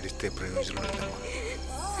తలుచుకుని ఏడిస్తే ప్రయోజనం లేదమ్మా.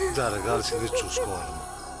 జరగాల్సింది చూసుకోవాలమ్మా.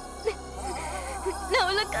 నా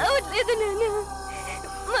వల్ల కావట్లేదు నాన్న,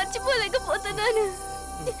 మర్చిపోలేకపోతున్నాను.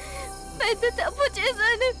 పెద్ద తప్పు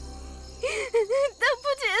చేశాను.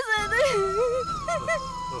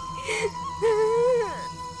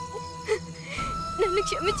 నన్ను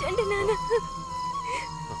క్షమించండి నాన్న.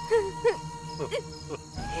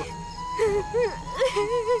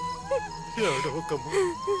 ఏడవకమ్మా,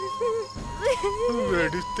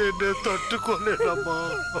 వేడిస్తే నేను తట్టుకోలేనమ్మా.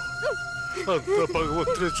 అంత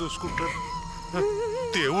భగవంతుడే చూసుకుంటాడు.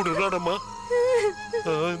 దేవుడున్నాడమ్మా,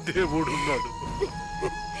 దేవుడున్నాడు.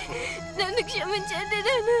 నన్ను క్షమించండి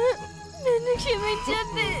నాన్న, నన్ను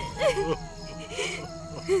క్షమించండి.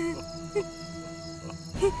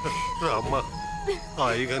 రామ్మా,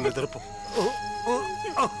 హాయిగా నిద్రపో.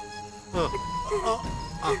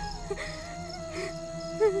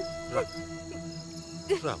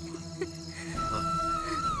 రామ్మా.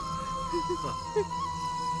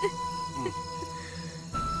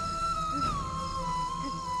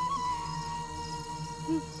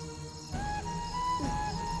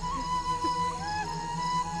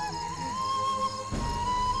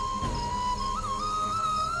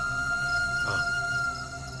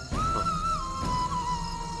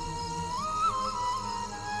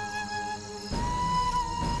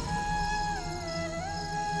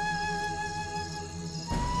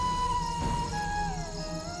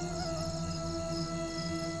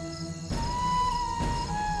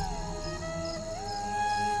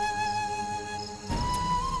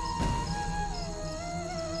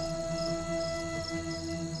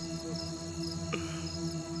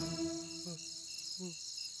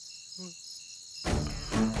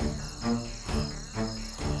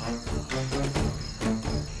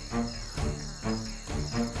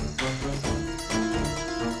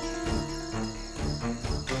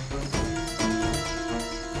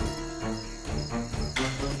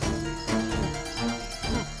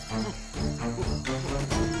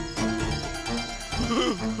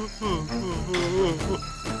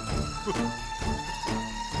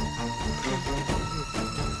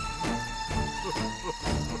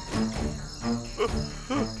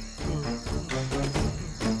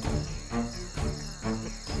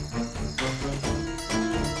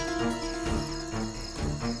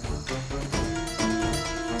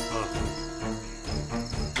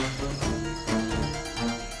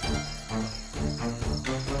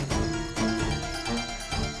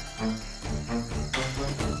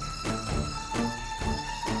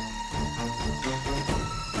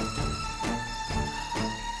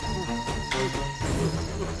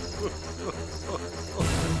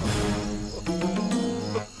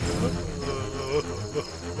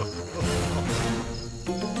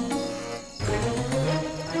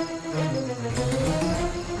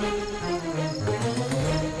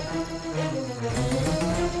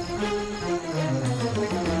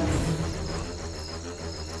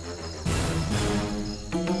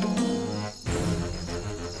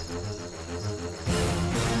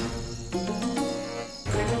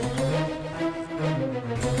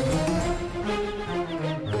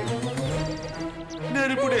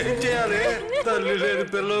 తల్లి లేని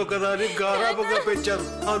పిల్లలు కదా అని గారాబంగా పెంచారు.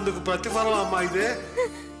 అందుకు ప్రతిఫలం అమ్మా ఇదే.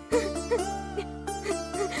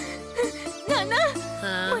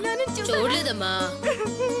 చూడలేదమ్మా.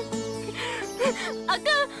 అక్క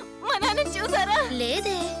మా నాన్న చూసారా?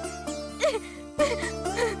 లేదే.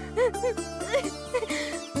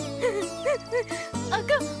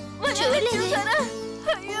 అక్క చూడలేదా?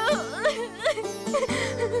 అయ్యో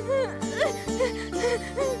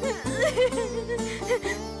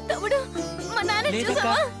తమ్ముడు మా నాన్న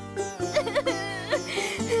చూసావా?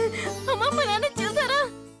 అమ్మ మా నాన్న చూసారా?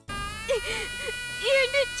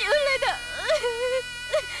 ఏంటి చూడలేదా?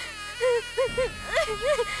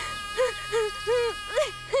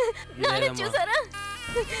 నాన్న చూసారా?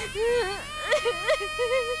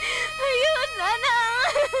 అయ్యో నాన్న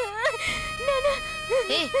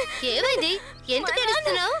ఏమైంది? ఎందుకు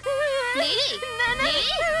ఏడుస్తున్నావు?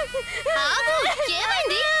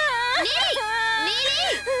 ఏమైంది?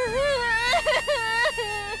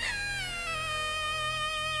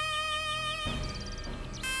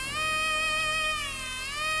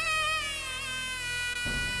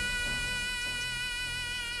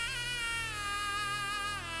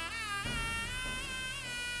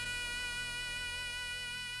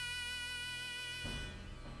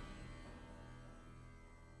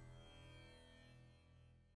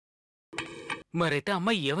 మరైతే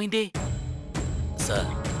అమ్మాయి ఏమైంది? సార్,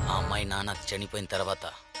 ఆ అమ్మాయి నాన్న చనిపోయిన తర్వాత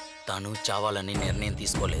తను చావాలని నిర్ణయం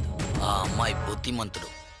తీసుకోలేదు. ఆ అమ్మాయి బుద్ధిమంతుడు.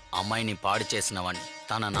 అమ్మాయిని పాడు చేసిన వాణ్ణి,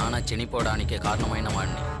 తన నాన్న చనిపోవడానికే కారణమైన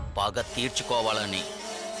వాణ్ణి పగ తీర్చుకోవాలని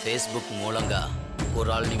ఫేస్బుక్ మూలంగా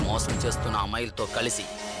కుర్రాల్ని మోసం చేస్తున్న అమ్మాయిలతో కలిసి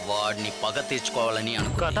వాడిని పగ తీర్చుకోవాలని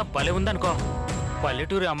కథ భలే ఉందనుకో.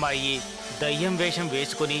 పల్లెటూరి అమ్మాయి దయ్యం వేషం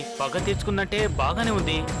వేసుకుని పగ తీర్చుకున్నట్టే బాగానే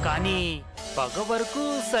ఉంది. కానీ పగ వరకు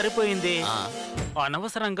సరిపోయింది.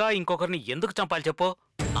 అనవసరంగా ఇంకొకరిని ఎందుకు చంపాలి చెప్పు?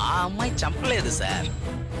 ఆ అమ్మాయి చంపలేదు సార్,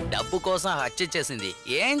 డబ్బు కోసం హత్య చేసింది.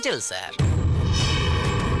 ఏం చెల్ సార్?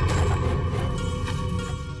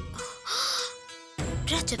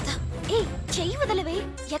 చెప్తా. చెయ్యి వదలవే.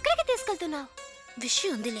 ఎక్కడికి తీసుకెళ్తున్నావు?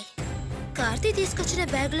 విషయం ఉందిలే. కార్తీ తీసుకొచ్చిన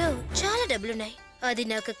బ్యాగ్ లో చాలా డబ్బులున్నాయి. అది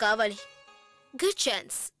నాకు కావాలి. గుడ్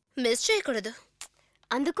ఛాన్స్, మిస్ చేయకూడదు.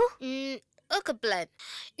 అందుకు ఒక ప్లాన్.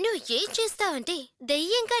 నువ్వు ఏం చేస్తావంటే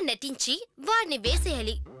దయ్యంగా నటించి వాడిని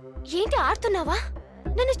వేసేయాలి. ఏంటి ఆడుతున్నావా?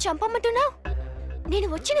 నన్ను చంపమంటున్నావు? నేను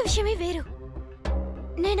వచ్చిన విషయమే వేరు.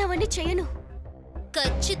 నేను అవన్నీ చెయ్యను.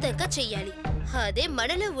 ఖచ్చితంగా చెయ్యాలి. అదే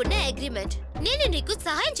మనలో ఉన్న అగ్రిమెంట్. నేను నీకు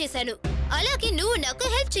సహాయం చేశాను, అలాగే నువ్వు నాకు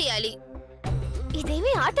హెల్ప్ చేయాలి.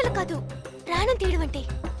 ఇదేమీ ఆటలు కాదు, ప్రాణం తీయడం అంటే.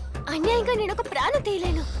 అన్యాయంగా నేను ఒక ప్రాణం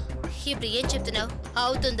తీయలేను. ఇప్పుడు ఏం చెప్తున్నావు?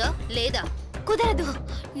 అవుతుందా లేదా? కుదరదు.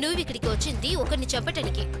 నువ్వు ఇక్కడికి వచ్చింది ఒకరిని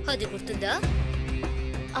చంపటానికి, అది గుర్తుందా?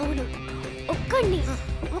 అవును,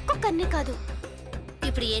 ఒక్కొక్కరిని కాదు.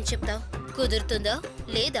 ఇప్పుడు ఏం చెప్తావు? కుదురుతుందా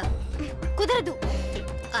లేదా? కుదరదు.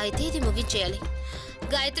 అయితే ఇది ముగించేయాలి.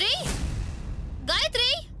 గాయత్రి, గాయత్రి,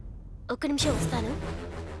 ఒక్క నిమిషం వస్తాను.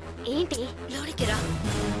 ఏంటి? లోనికి రా.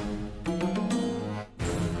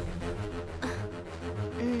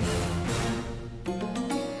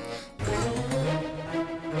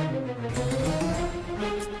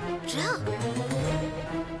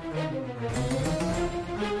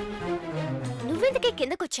 నువ్వెందుకే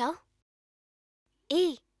కిందకొచ్చావు?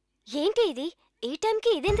 ఏంటి ఇది? ఏ టైంకి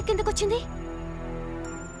ఇదెందుకు కిందకొచ్చింది?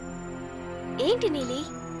 ఏంటి నీలి?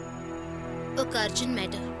 ఒక అర్జెంట్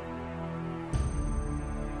మ్యాటర్.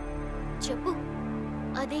 చెప్పు.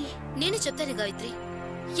 అది నేను చెప్తాను గాయత్రి.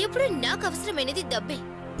 ఎప్పుడు నాకు అవసరమైనది డబ్బే.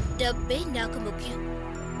 డబ్బే నాకు ముఖ్యం.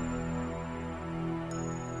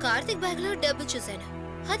 కార్తిక్ బ్యాగ్ లో డబ్బు చూశాను.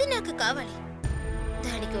 అది నాకు కావాలి.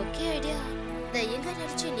 దానికి ఒకే ఐడియా, దయ్యంగా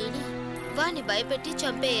నడిచే నేనే వాణ్ణి భయపెట్టి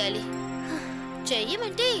చంపేయాలి.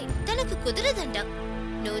 చెయ్యమంటే తనకు కుదరదంట.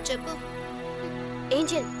 నువ్వు చెప్పు.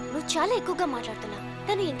 ఏంజెల్, నువ్వు చాలా ఎక్కువగా మాట్లాడుతున్నావు.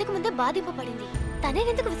 తను ఇంతకు ముందే బాధింపబడింది.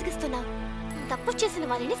 తనేనెందుకు విసిగిస్తున్నావు? తప్పు చేసిన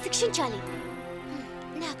వారిని శిక్షించాలి.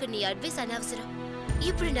 నాకు నీ అడ్వైస్ అనవసరం.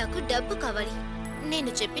 ఇప్పుడు నాకు డబ్బు కావాలి. నేను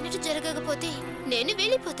చెప్పినట్టు జరగకపోతే నేను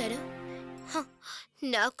వెళ్ళిపోతాను.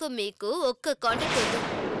 నాకు మీకు ఒక్క కాంటాక్ట్ వద్దు.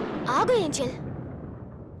 ఆగు ఏంజెల్,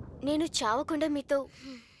 నేను చావకుండా మీతో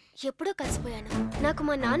ఎప్పుడో కలిసిపోయాను. నాకు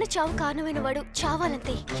మా నాన్న చావు కారణమైన వాడు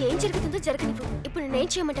చావాలంతే. ఏం జరుగుతుందో జరగనివ్వు. ఇప్పుడు నేనేం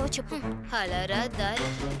చేయమంటావో చెప్పు. అలారా దారి.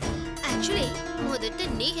 యాక్చువల్లీ మొదట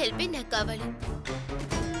నీ హెల్పే నాకు కావాలి.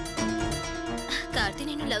 కార్తీ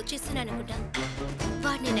నేను లవ్ చేస్తున్నాను అనుకుంటా.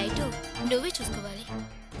 వాడిని నైట్ నువ్వే చూసుకోవాలి.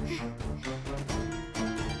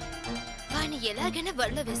 వాడిని ఎలాగైనా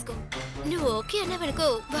వడలో వేసుకో. నువ్వు ఓకే అన్నావనుకో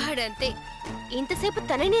వాడంతే. ఇంతసేపు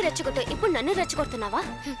తనని రెచ్చగొట్టావు, ఇప్పుడు నన్ను రెచ్చగొడుతున్నావా?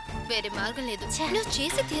 వేరే మార్గం లేదు. నువ్వు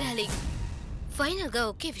చేసి తీరాలి. ఫైనల్ గా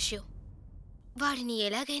ఒకే విషయం, వాడిని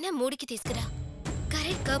ఎలాగైనా మూడికి తీసుకురా.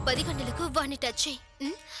 కరెక్ట్ గా 10 గంటలకు వాడిని టచ్ చేయి.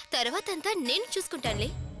 తర్వాత అంతా నేను చూసుకుంటానులే.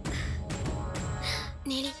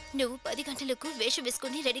 నేనే నువ్వు 10 గంటలకు వేషం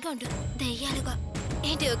వేసుకుని రెడీగా ఉండు, దయ్యాలుగా.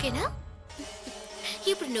 ఏంటి ఓకేనా?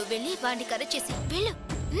 ఇప్పుడు నువ్వు వెళ్ళి వాడిని కరెక్ట్ చేసి వెళ్ళు.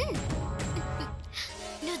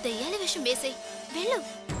 నువ్వు దయ్యాల వేషం వేసేయి, వెళ్ళు.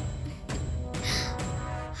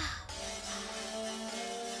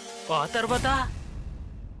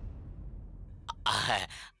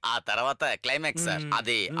 ఆ తర్వాత క్లైమాక్స్ సార్.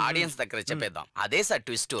 అది ఆడియన్స్ దగ్గర చెప్పేద్దాం. అదే సార్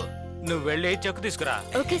ట్విస్ట్. నువ్వు వెళ్ళి చెక్ తీసుకురా.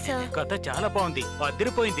 Okay sir. కథ చాలా బాగుంది,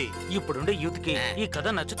 అదిరిపోయింది. ఇప్పుడుండే యూత్ కి ఈ కథ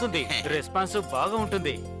నచ్చుతుంది. రెస్పాన్స్ బాగా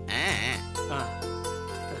ఉంటుంది.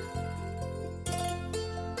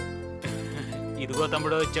 ఇదిగో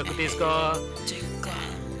తమ్ముడు, చెక్ తీసుకో.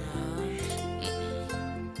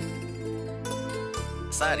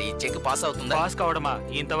 సార్ ఈ చెక్ పాస్ అవుతుందా? పాస్ కావడమా?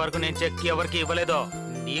 ఇంతవరకు నేను చెక్ ఎవరికి ఇవ్వలేదు,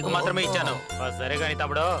 నీకు మాత్రమే ఇచ్చాను. సరే గాని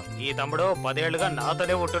తమ్ముడు, ఈ తమ్ముడు 10 ఏళ్లుగా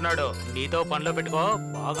నాతోనే ఉంటున్నాడు. నీతో పనిలో పెట్టుకో,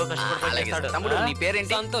 బాగా కష్టపడతాడు. తమ్ముడు నీ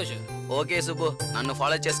పేరేంటి? సంతోష్. ఓకే సుబ్బు, నన్ను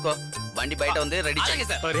ఫాలో చేసుకో. బండి బయట ఉంది, రెడీ చేయి.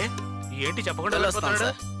 అరే ఏంటి చెప్పకుండా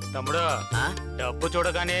వెళ్ళిపోతున్నాడు? తమ్ముడు, డబ్బు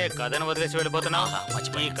చూడగానే కథను వదిలేసి వెళ్ళిపోతున్నావు.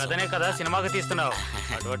 ఈ కథనే కదా సినిమాకి తీస్తున్నావు.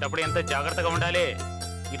 అటువంటిప్పుడు ఎంత జాగ్రత్తగా ఉండాలి.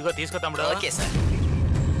 ఇదిగో తీసుకో తమ్ముడు. Okay sir.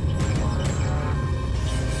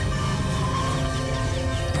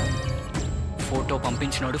 ఫోటో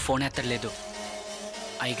పంపించినోడు ఫోన్ ఎత్తలేదు.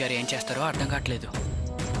 అయ్యగారు ఏం చేస్తారో అర్థం కావట్లేదు.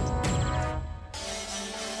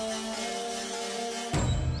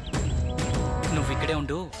 నువ్వు ఇక్కడే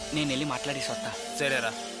ఉండు, నేను వెళ్ళి మాట్లాడేసి వస్తా.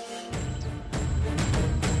 సరేరా.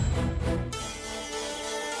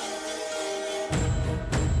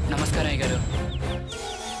 నమస్కారం అయ్యగారు.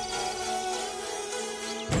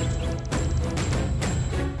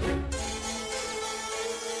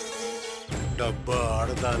 డబ్బా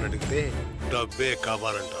ఆడదా అని అడిగితే డబ్బే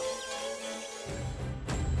కావాలంటారు.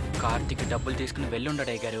 కార్తీక్ డబ్బులు తీసుకుని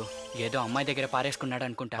వెళ్ళుండడు అయ్యగారు. ఏదో అమ్మాయి దగ్గర పారేసుకున్నాడు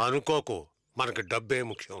అనుకుంటా. అనుకోకు, మనకి డబ్బే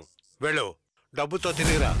ముఖ్యం. వెళ్ళు, డబ్బుతో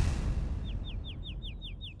తిరిగిరా.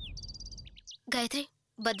 గాయత్రి,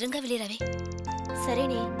 భద్రంగా వెళ్ళి రవి.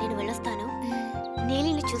 సరేనే, నేను వెళ్ళొస్తాను.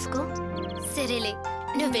 నీలిని చూసుకో. సరేలే,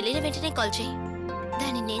 నువ్వు వెళ్ళిన వెంటనే కాల్ చేయి.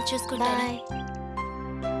 దాన్ని నేను చూసుకుంటాను.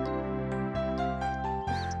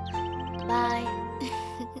 బాయ్.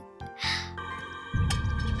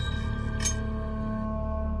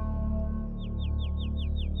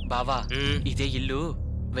 బావా, ఇదే ఇల్లు.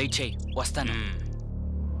 వెయిట్ చేయి, వస్తాను.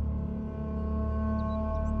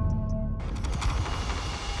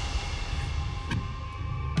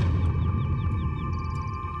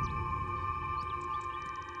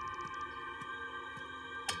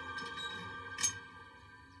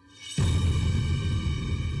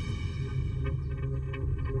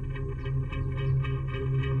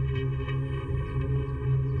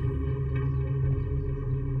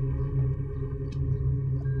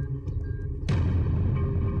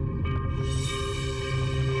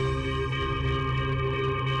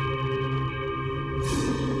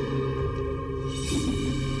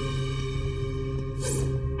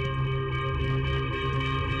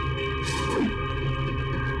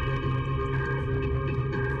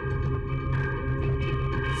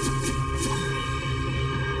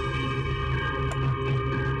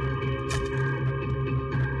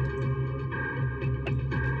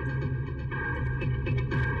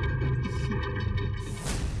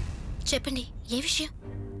 చెప్పండి, ఏ విషయం?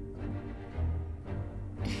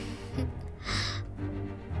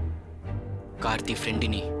 కార్తీ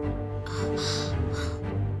ఫ్రెండ్ని.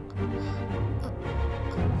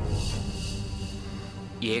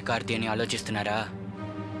 ఏ కార్తీ అని ఆలోచిస్తున్నారా?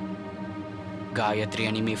 గాయత్రి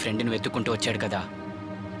అని మీ ఫ్రెండ్ని వెతుక్కుంటూ వచ్చాడు కదా,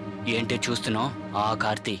 ఏంటి చూస్తున్నావు? ఆ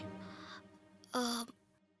కార్తీ.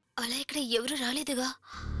 అలా ఇక్కడ ఎవరు రాలేదుగా.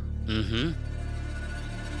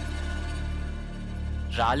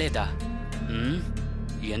 రాలేదా?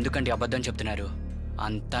 ఎందుకంటే అబద్ధం చెప్తున్నారు?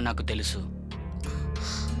 అంతా నాకు తెలుసు.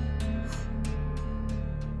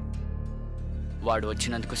 వాడు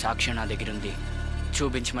వచ్చినందుకు సాక్ష్యం నా దగ్గర ఉంది.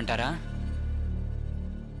 చూపించమంటారా?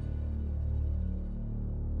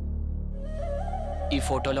 ఈ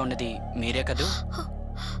ఫోటోలో ఉన్నది మీరే కదూ?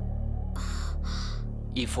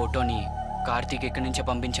 ఈ ఫోటోని కార్తీక్ ఇక్కడి నుంచే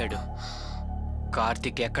పంపించాడు.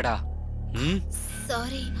 కార్తీక్ ఎక్కడా?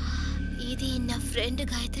 సారీ, ఇది నా ఫ్రెండ్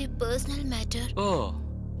గాయత్రి పర్సనల్ మ్యాటర్. ఓ,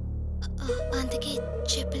 అందుకే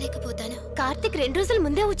చెప్పలేకపోతాను. కార్తీక్ 2 రోజుల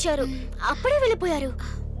ముందే వచ్చారు, అప్పుడే వెళ్ళిపోయారు.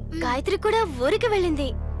 గాయత్రి కూడా ఊరికి వెళ్ళింది.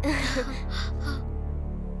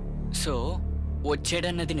 సో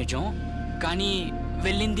వచ్చాడన్నది నిజం, కానీ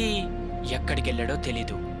వెళ్ళింది ఎక్కడికి వెళ్ళాడో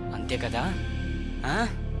తెలీదు, అంతే కదా?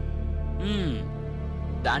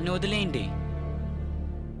 దాన్ని వదిలేయండి.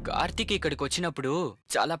 కార్తీక్ ఇక్కడికి వచ్చినప్పుడు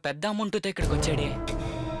చాలా పెద్ద అమౌంట్తో ఇక్కడికి వచ్చాడే.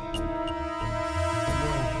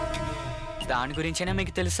 దాని గురించేనా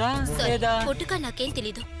మీకు తెలుసా లేదా? ఒట్టుగా నాకేం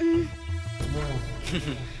తెలీదు.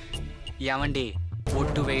 ఏమండి,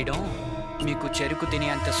 ఒట్టు వేయడం మీకు చెరుకు తినే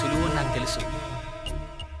అంత సులువు నాకు తెలుసు.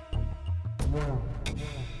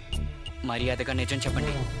 మర్యాదగా నిజం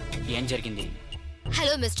చెప్పండి, ఏం జరిగింది?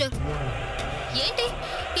 హలో మిస్టర్, ఏంటి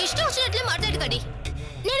ఇష్టం వచ్చినట్లే మాట్లాడకండి.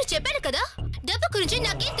 నేను చెప్పాను కదా, డబ్బు గురించి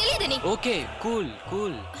నాకేం తెలియదని. Okay, cool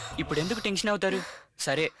cool. ఇప్పుడు ఎందుకు టెన్షన్ అవుతారు?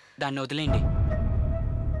 సరే, దాన్ని వదిలేయండి.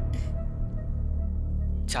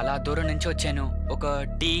 చాలా దూరం నుంచి వచ్చాను. ఒక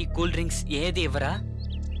టీ, కూల్ డ్రింక్స్ ఏది ఇవ్వరా?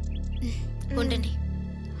 ఉండండి.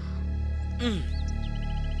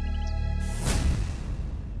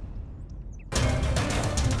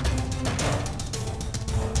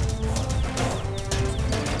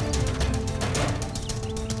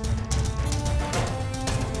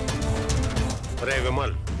 రే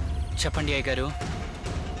విమల్, చెప్పండి అయ్య గారు.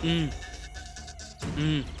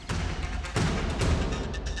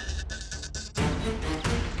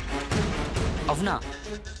 అవునా?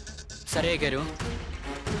 సరే అయ్య గారు.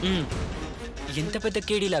 ఎంత పెద్ద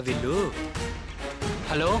కేడీలా వీళ్ళు?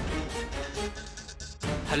 హలో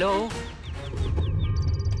హలో,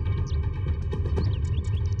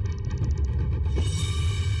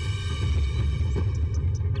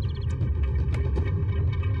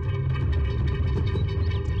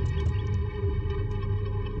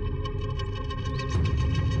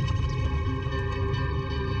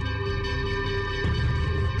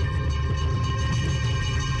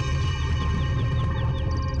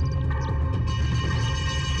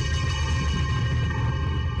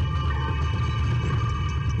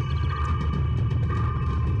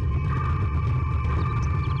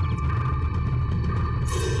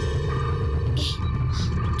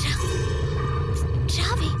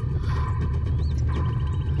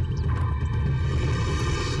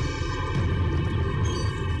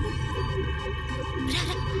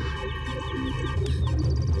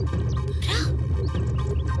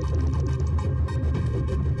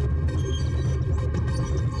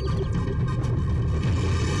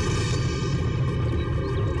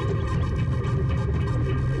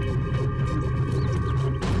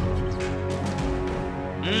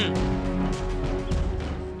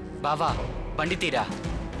 బావా బండి తీరా.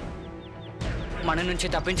 మన నుంచి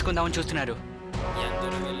తప్పించుకుందామని చూస్తున్నారు.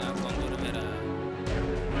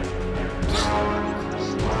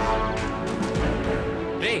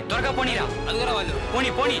 రే త్వరగా పోనీరా. అదిగోరా వాళ్ళు.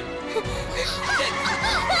 పోనీ పోనీ,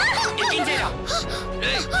 ఎక్కించేరా.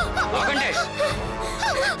 ఆగండి,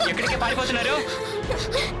 ఎక్కడికి పారిపోతున్నారు?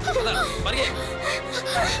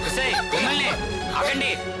 మిమ్మల్ని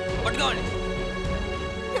ఆగండి, పట్టుకోండి.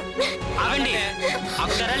 ఆగండి,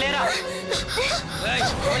 ఆగుతారా లేరా?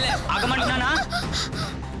 ఆగమంటున్నానా?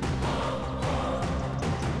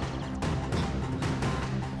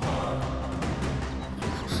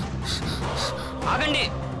 ఆగండి,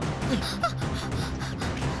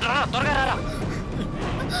 రారా, త్వరగా రారా,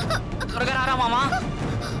 త్వరగా రారా మామా.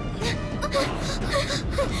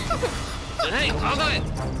 ఆగవే.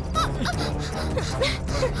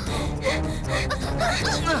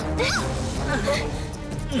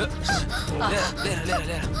 లేరా లేరా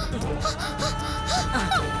లేరా.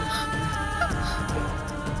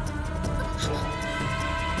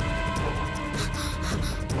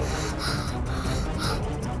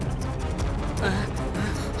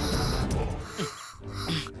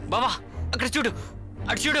 బావా అక్కడ చూడు,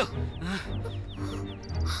 అటు చూడు.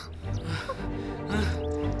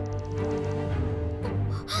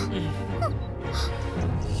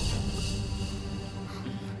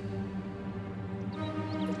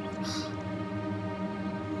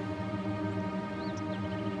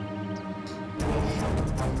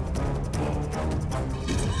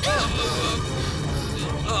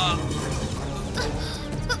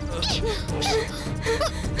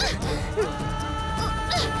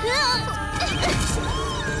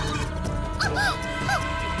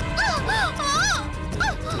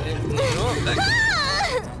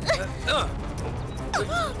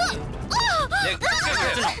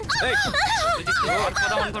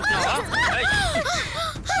 అనుకుంటున్నావా?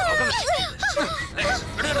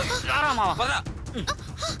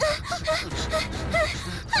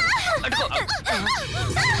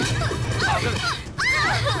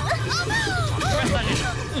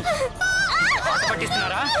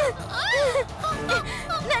 పట్టిస్తున్నారా?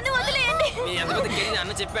 నన్ను వదిలేయండి. మీ ఎంత పెద్ద కేడి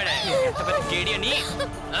అన్న చెప్పాడే. ఎంత పెద్ద కేడి అని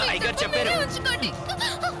అయ్యగారు చెప్పారు.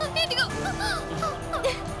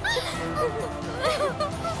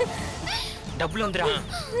 డబ్బులుందిరా,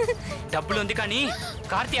 డబ్బులుంది కానీ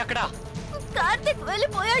కార్తీ అక్కడ. కార్తిక్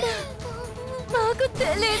వెళ్ళిపోయాడు. నాకు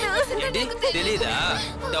తెలీదు. తెలీదా?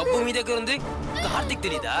 డబ్బు మీ దగ్గర ఉంది, కార్తీక్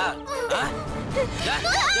తెలీదా?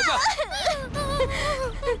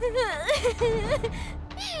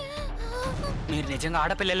 మీరు నిజంగా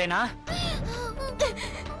ఆడపిల్లలేనా?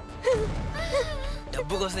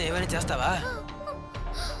 డబ్బు కోసం ఏమైనా చేస్తావా?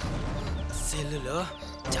 సెల్లులో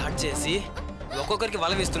చాట్ చేసి ఒక్కొక్కరికి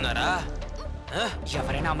వల వేస్తున్నారా?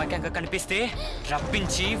 ఎవరైనా అమ్మాయికి కనిపిస్తే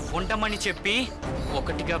రప్పించి ఉండమని చెప్పి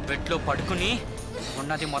ఒకటిగా బెడ్లో పడుకుని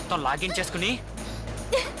ఉన్నది మొత్తం లాగించేసుకుని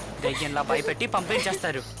దయ్యంలా భయపెట్టి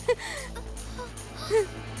పంపించేస్తారు.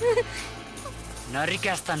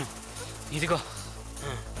 నరికేస్తాను. ఇదిగో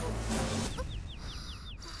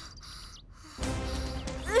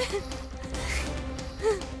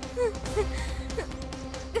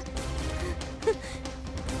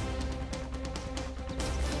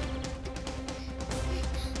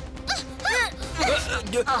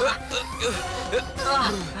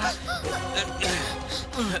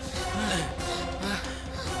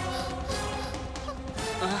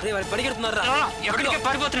వాళ్ళు పరిగెడుతున్నారా? ఎక్కడికే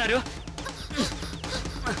పడిపోతున్నారు.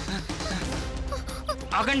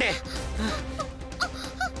 ఆగండి.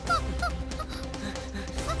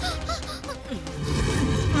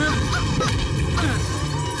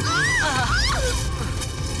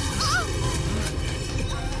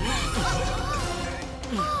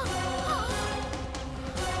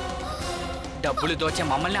 డబ్బులు దోచే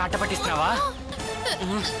మమ్మల్ని ఆట పట్టిస్తున్నావా?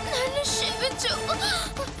 నన్ను క్షమించు.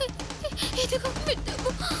 ఇదిగో పెట్టు.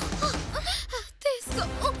 తీసుకో.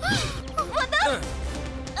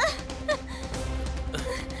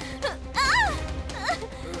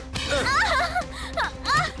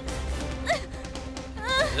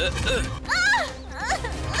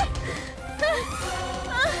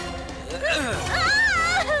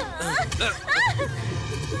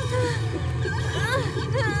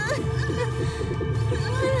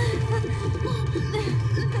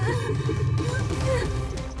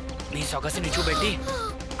 మీ సొగసుని చూపెట్టి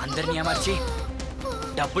అందరినీ అమర్చి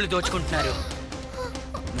డబ్బులు దోచుకుంటున్నారు.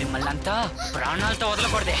 మిమ్మల్ని అంతా ప్రాణాలతో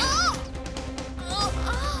వదలకూడదే.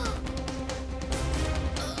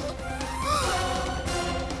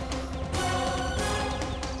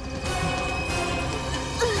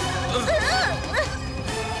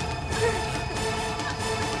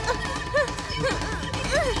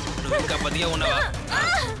 నువ్వు ఇంకా బతికే ఉన్నావా?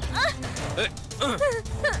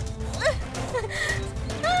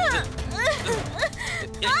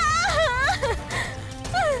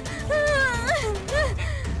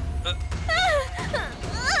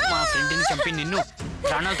 మా ఫ్రెండ్ని చంపి నిన్ను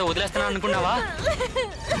ప్రాణాలతో వదిలేస్తాను అనుకున్నావా?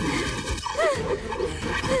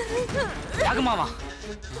 తాగు మామా.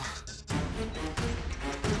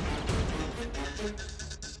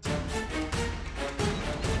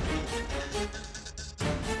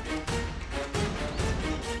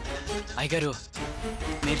 అయ్యగారు,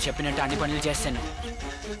 మీరు చెప్పినట్టు అన్ని పనులు చేస్తాను.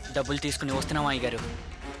 డబ్బులు తీసుకుని వస్తున్నావా అయ్యగారు?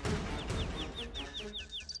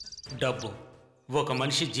 డబ్బు ఒక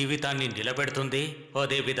మనిషి జీవితాన్ని నిలబెడుతుంది,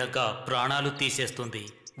 అదే విధంగా ప్రాణాలు తీసేస్తుంది.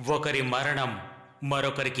 ఒకరి మరణం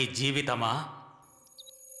మరొకరికి జీవితమా?